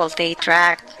people they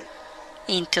drag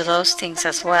into those things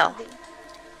as well.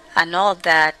 And all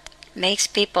that makes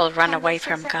people run away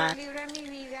from God.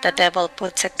 The devil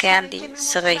puts a candy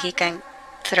so that he can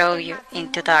throw you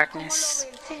into darkness.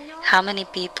 How many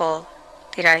people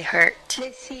did I hurt?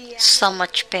 So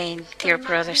much pain, dear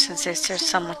brothers and sisters,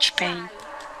 so much pain.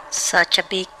 Such a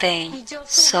big pain.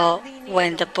 So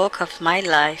when the book of my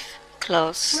life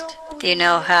closed, do you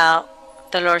know how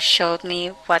the Lord showed me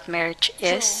what marriage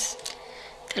is?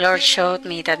 The Lord showed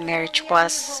me that marriage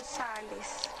was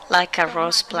like a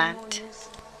rose plant.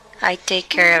 I take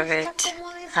care of it.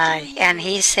 And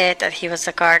he said that he was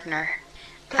a gardener.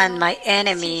 And my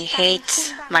enemy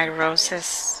hates my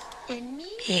roses.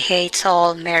 He hates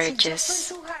all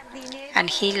marriages. And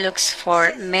he looks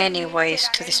for many ways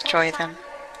to destroy them.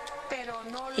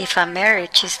 If a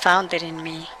marriage is founded in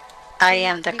me, I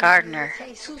am the gardener,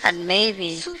 and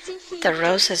maybe the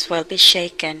roses will be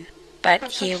shaken,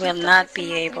 but he will not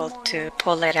be able to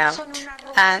pull it out.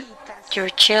 And your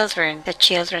children, the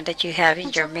children that you have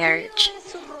in your marriage,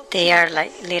 they are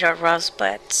like little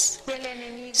rosebuds.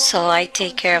 So I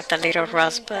take care of the little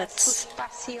rosebuds.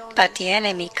 But the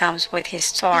enemy comes with his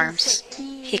storms.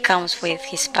 He comes with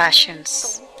his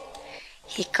passions.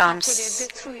 He comes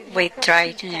with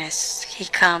dryness. He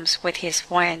comes with his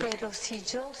wind.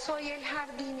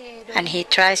 And he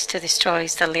tries to destroy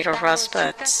the little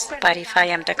rosebuds. But if I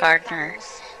am the gardener,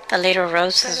 the little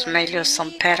roses may lose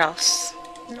some petals.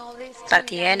 But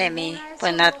the enemy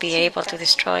will not be able to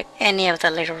destroy any of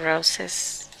the little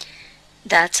roses.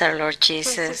 That's our Lord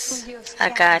Jesus, a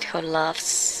God who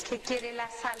loves,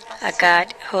 a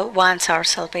God who wants our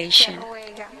salvation,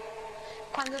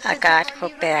 a God who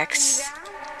begs.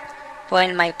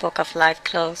 When my book of life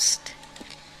closed,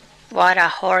 What a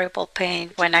horrible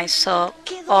pain when I saw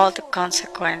all the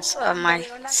consequence of my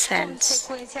sins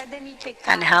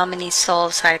and how many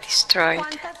souls I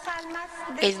destroyed.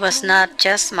 It was not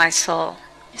just my soul.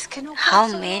 How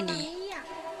many?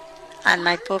 And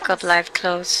my book of life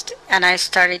closed, and I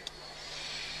started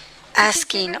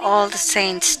asking all the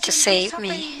saints to save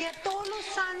me.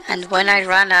 And when I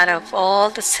ran out of all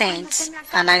the saints,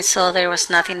 and I saw there was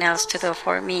nothing else to do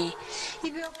for me,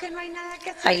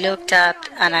 I looked up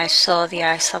and I saw the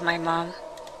eyes of my mom.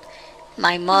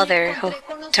 My mother who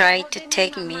tried to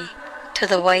take me to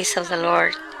the ways of the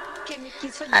Lord.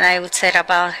 And I would say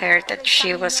about her that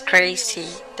she was crazy,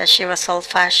 that she was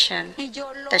old-fashioned,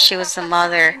 that she was the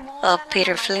mother of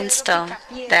Peter Flintstone,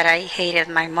 that I hated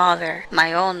my mother,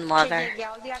 my own mother.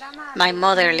 My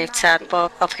mother lifts out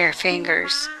both of her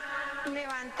fingers,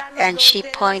 and she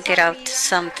pointed out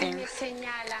something.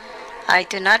 I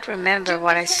do not remember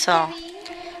what I saw,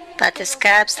 but the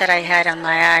scabs that I had on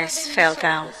my eyes fell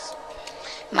down,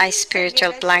 my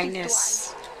spiritual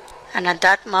blindness. And at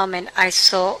that moment I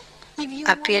saw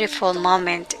a beautiful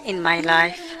moment in my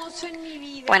life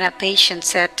when a patient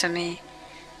said to me,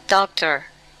 "Doctor,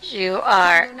 you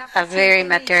are a very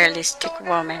materialistic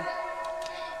woman,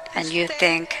 and you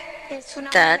think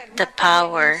that the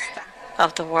power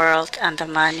of the world and the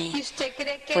money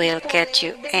will get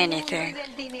you anything.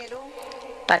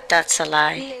 But that's a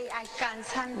lie.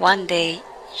 One day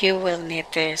you will need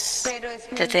this,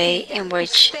 the day in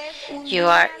which you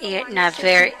are in a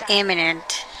very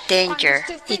imminent danger.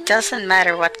 It doesn't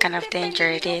matter what kind of danger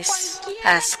it is.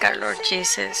 Ask our Lord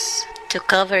Jesus to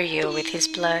cover you with His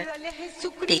blood,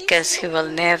 because He will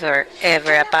never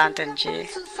ever abandon you,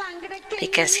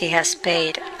 because He has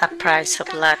paid a price of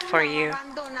blood for you."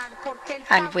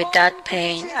 And with that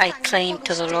pain, I claim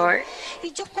to the Lord,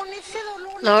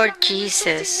 "Lord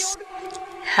Jesus,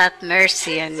 have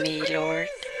mercy on me, Lord.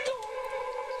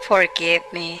 Forgive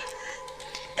me.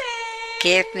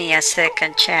 Give me a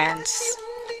second chance."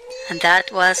 And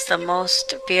that was the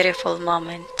most beautiful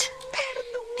moment,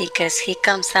 because He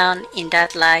comes down in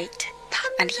that light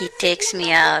and He takes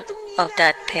me out of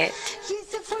that pit.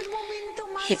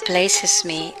 He places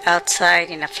me outside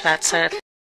in a flat surface.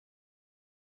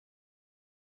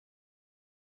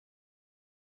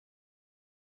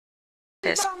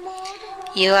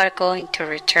 You are going to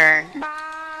return.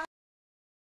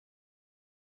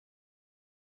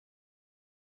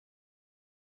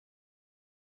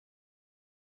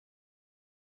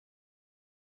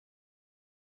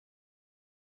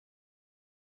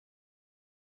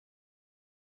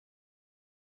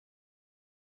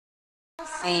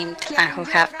 And who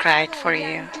have cried for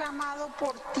you.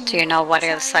 Do you know what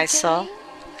else I saw?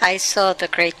 I saw the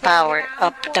great power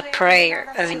of the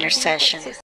prayer of intercession.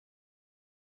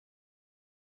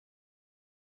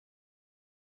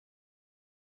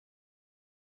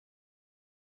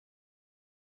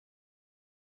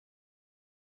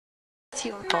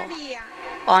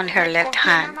 On her left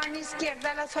hand,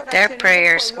 their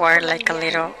prayers were like a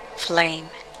little flame,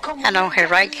 and on her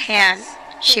right hand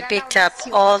she picked up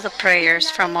all the prayers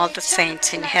from all the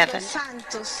saints in heaven,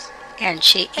 and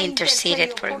she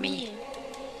interceded for me.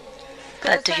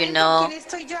 But do you know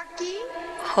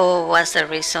who was the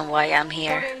reason why I'm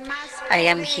here? I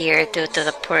am here due to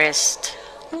the poorest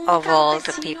of all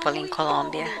the people in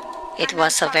Colombia. It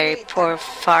was a very poor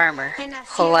farmer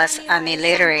who was an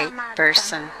illiterate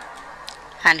person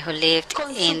and who lived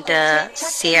in the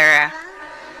Sierra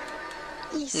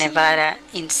Nevada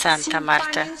in Santa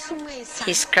Marta.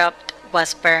 His crop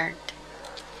was burned.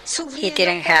 He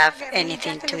didn't have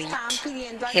anything to eat.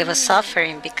 He was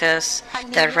suffering because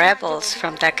the rebels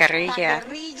from the guerrilla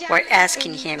were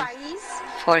asking him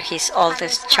for his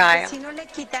oldest child.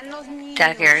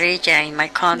 The guerrilla in my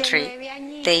country,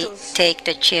 they take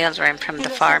the children from the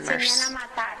farmers,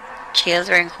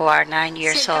 children who are 9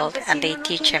 years old, and they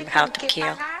teach them how to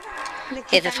kill.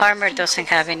 If the farmer doesn't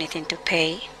have anything to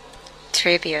pay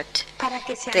tribute,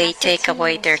 they take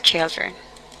away their children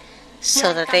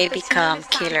so that they become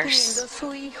killers.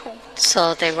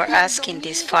 So they were asking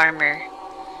this farmer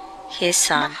his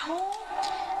son.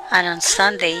 And on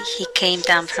Sunday he came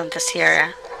down from the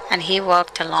Sierra, and he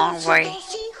walked a long way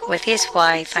with his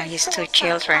wife and his 2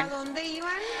 children.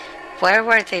 Where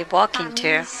were they walking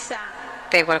to?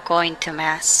 They were going to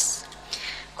Mass.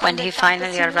 When he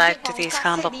finally arrived to this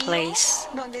humble place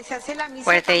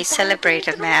where they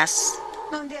celebrated Mass,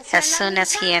 as soon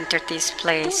as he entered this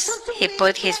place, he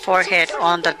put his forehead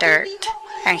on the dirt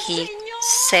and he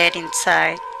said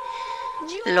inside,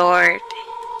 "Lord,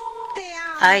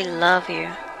 I love you."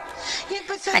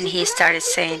 And he started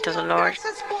saying to the Lord,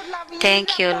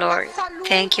 "Thank you, Lord.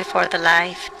 Thank you for the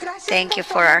life. Thank you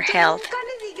for our health.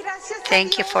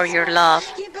 thank you for your love.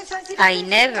 I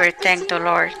never thanked the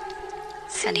Lord.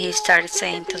 And he started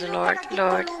saying to the Lord,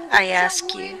 Lord, I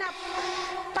ask you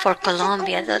for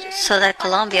Colombia, so that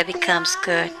Colombia becomes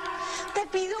good,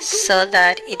 so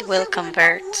that it will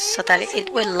convert, so that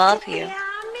it will love you.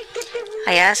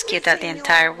 I ask you that the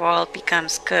entire world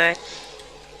becomes good,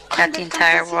 that the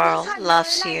entire world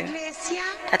loves you,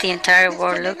 that the entire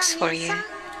world looks for you,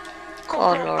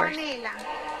 oh Lord.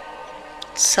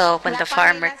 So when the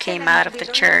farmer came out of the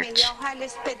church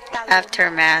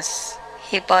after Mass,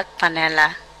 he bought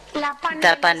panela.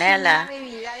 The panela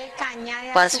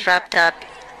was wrapped up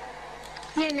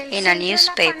in a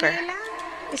newspaper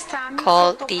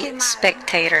called The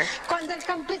Spectator.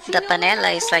 The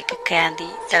panela is like a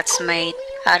candy that's made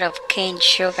out of cane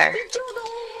sugar.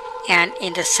 And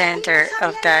in the center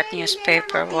of that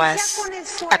newspaper was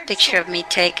a picture of me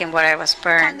taken where I was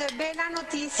burned.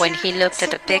 When he looked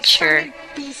at the picture,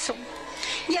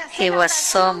 he was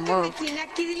so moved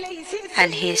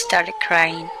and he started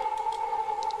crying.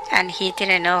 And he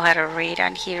didn't know how to read,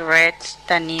 and he read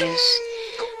the news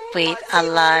with a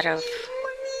lot of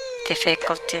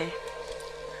difficulty.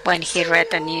 When he read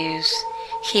the news,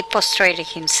 he prostrated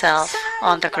himself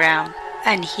on the ground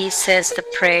and he says the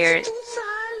prayer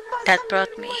that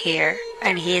brought me here,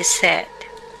 and he said,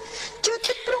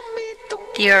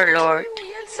 Dear Lord,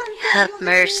 have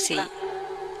mercy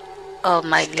on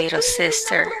my little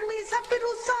sister.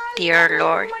 Dear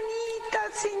Lord,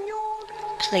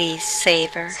 please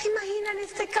save her.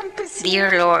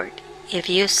 Dear Lord, if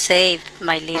you save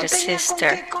my little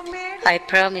sister, I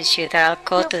promise you that I'll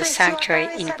go to the sanctuary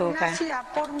in Bogotá,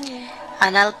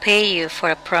 and I'll pay you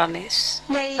for a promise,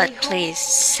 but please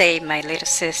save my little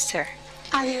sister.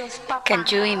 Can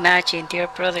you imagine, dear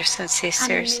brothers and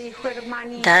sisters,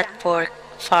 that poor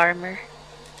farmer?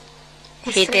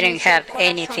 He didn't have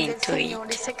anything to eat,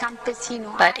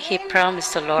 but he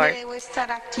promised the Lord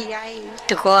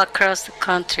to go across the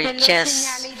country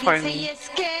just for me.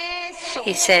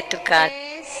 He said to God,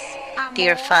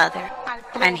 Dear Father,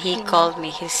 and he called me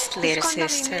his little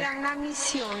sister.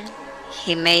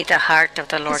 He made the heart of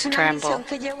the Lord tremble,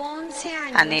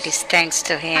 and it is thanks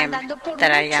to him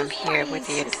that I am here with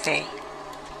you today.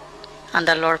 And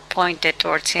the Lord pointed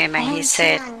towards him and he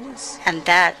said, and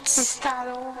that's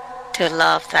to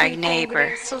love thy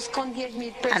neighbor.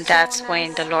 And that's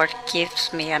when the Lord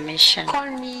gives me a mission.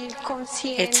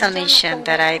 It's a mission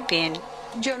that I've been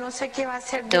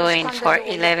doing for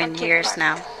 11 years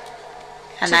now.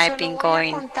 And I've been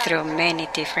going through many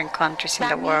different countries in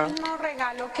the world.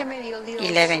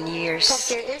 11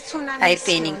 years. I've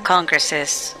been in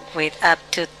congresses with up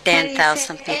to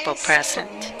 10,000 people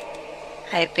present.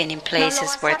 I've been in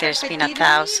places where there's been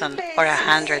 1,000 or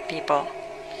 100 people.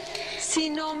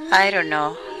 I don't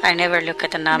know. I never look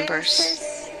at the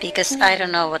numbers because I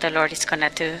don't know what the Lord is going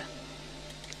to do.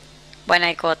 When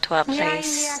I go to a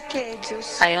place,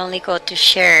 I only go to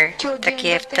share the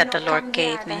gift that the Lord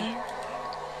gave me,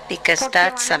 because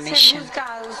that's a mission.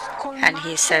 And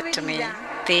he said to me,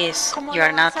 this, you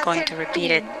are not going to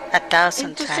repeat it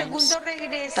 1,000 times,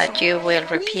 but you will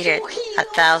repeat it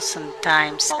 1,000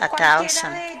 times,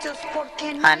 1,000.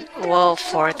 And woe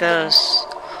for those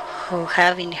who,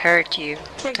 having heard you,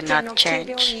 do not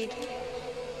change,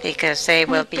 because they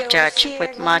will be judged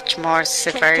with much more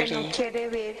severity,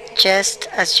 just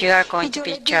as you are going to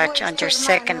be judged on your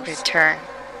second return.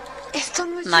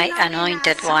 My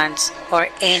anointed ones or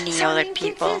any other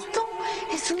people,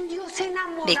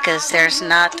 because there's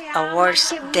not a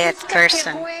worse dead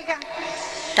person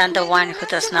than the one who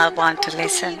does not want to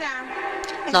listen,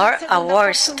 nor a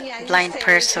worse blind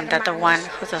person than the one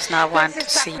who does not want to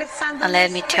see. And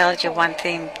let me tell you one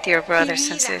thing, dear brothers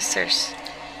and sisters,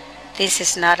 this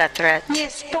is not a threat.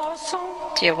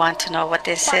 Do you want to know what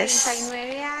this is?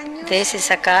 This is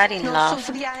a God in love,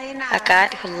 a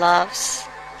God who loves,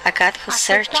 a God who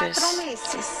searches,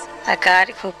 a God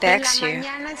who begs you.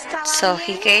 So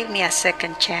he gave me a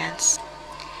second chance.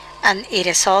 And it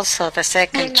is also the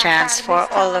second chance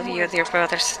for all of you, dear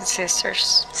brothers and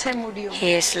sisters.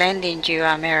 He is lending you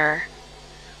a mirror,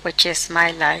 which is my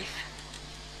life.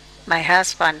 My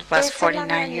husband was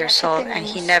 49 years old and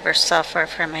he never suffered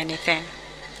from anything.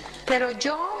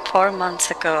 4 months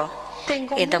ago,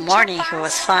 in the morning he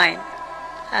was fine,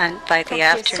 and by the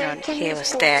afternoon he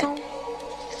was dead.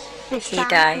 He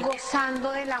died.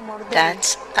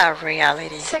 That's a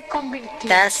reality.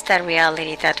 That's the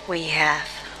reality that we have.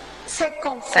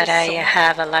 But I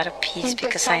have a lot of peace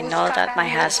because I know that my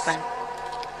husband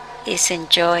is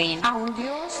enjoying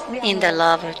in the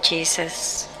love of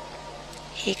Jesus.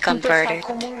 He converted.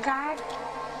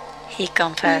 he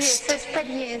confessed.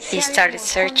 He started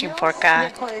searching for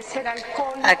God,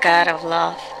 a God of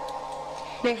love.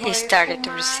 He started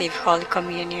to receive Holy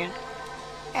Communion.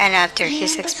 And after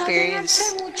his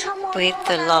experience with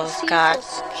the love of God,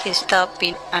 he stopped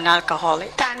being an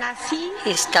alcoholic.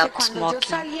 He stopped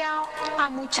smoking.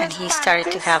 And he started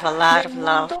to have a lot of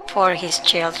love for his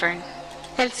children.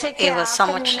 It was so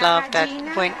much love that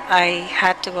when I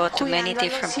had to go to many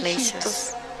different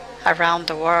places around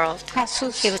the world,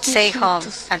 he would stay home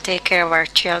and take care of our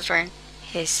children,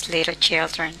 his little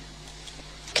children.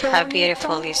 How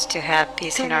beautiful it is to have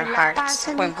peace in our hearts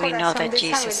when we know that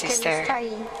Jesus is there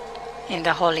in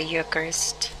the Holy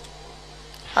Eucharist.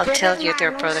 I'll tell you,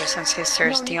 dear brothers and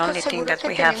sisters, the only thing that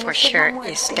we have for sure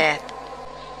is death.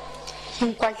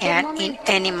 And in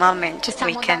any moment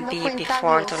we can be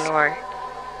before the Lord,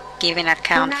 giving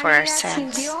account for our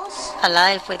sins. A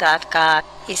life without God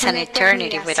is an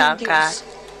eternity without God.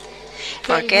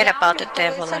 Forget about the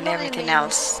devil and everything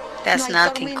else. That's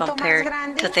nothing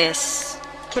compared to this.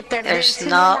 There's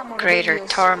no greater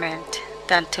torment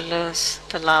than to lose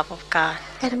the love of God.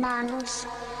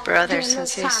 Brothers and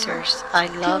sisters, I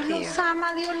love you.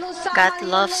 God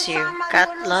loves you.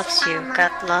 God loves you.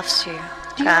 God loves you.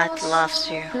 God loves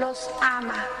you.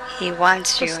 He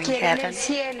wants you in heaven.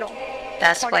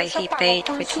 That's why He paid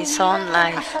with His own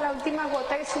life,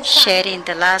 shedding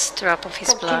the last drop of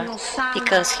His blood,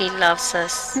 because He loves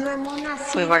us.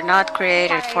 We were not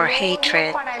created for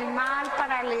hatred,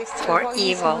 for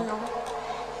evil,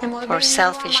 for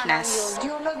selfishness.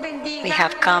 We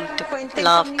have come to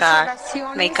love God.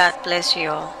 May God bless you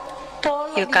all.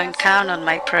 You can count on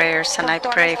my prayers, and I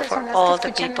pray for all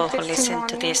the people who listen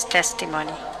to this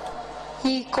testimony.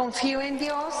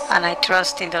 And I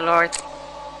trust in the Lord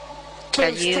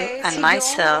that you and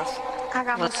myself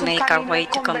would make our way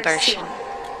to conversion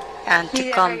and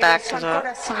to come back to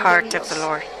the heart of the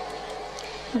Lord,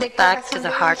 back to the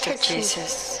heart of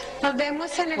Jesus.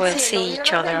 We'll see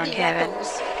each other in heaven.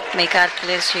 May God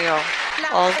bless you all.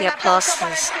 All the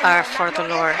applauses are for the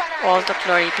Lord. All the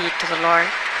glory be to the Lord.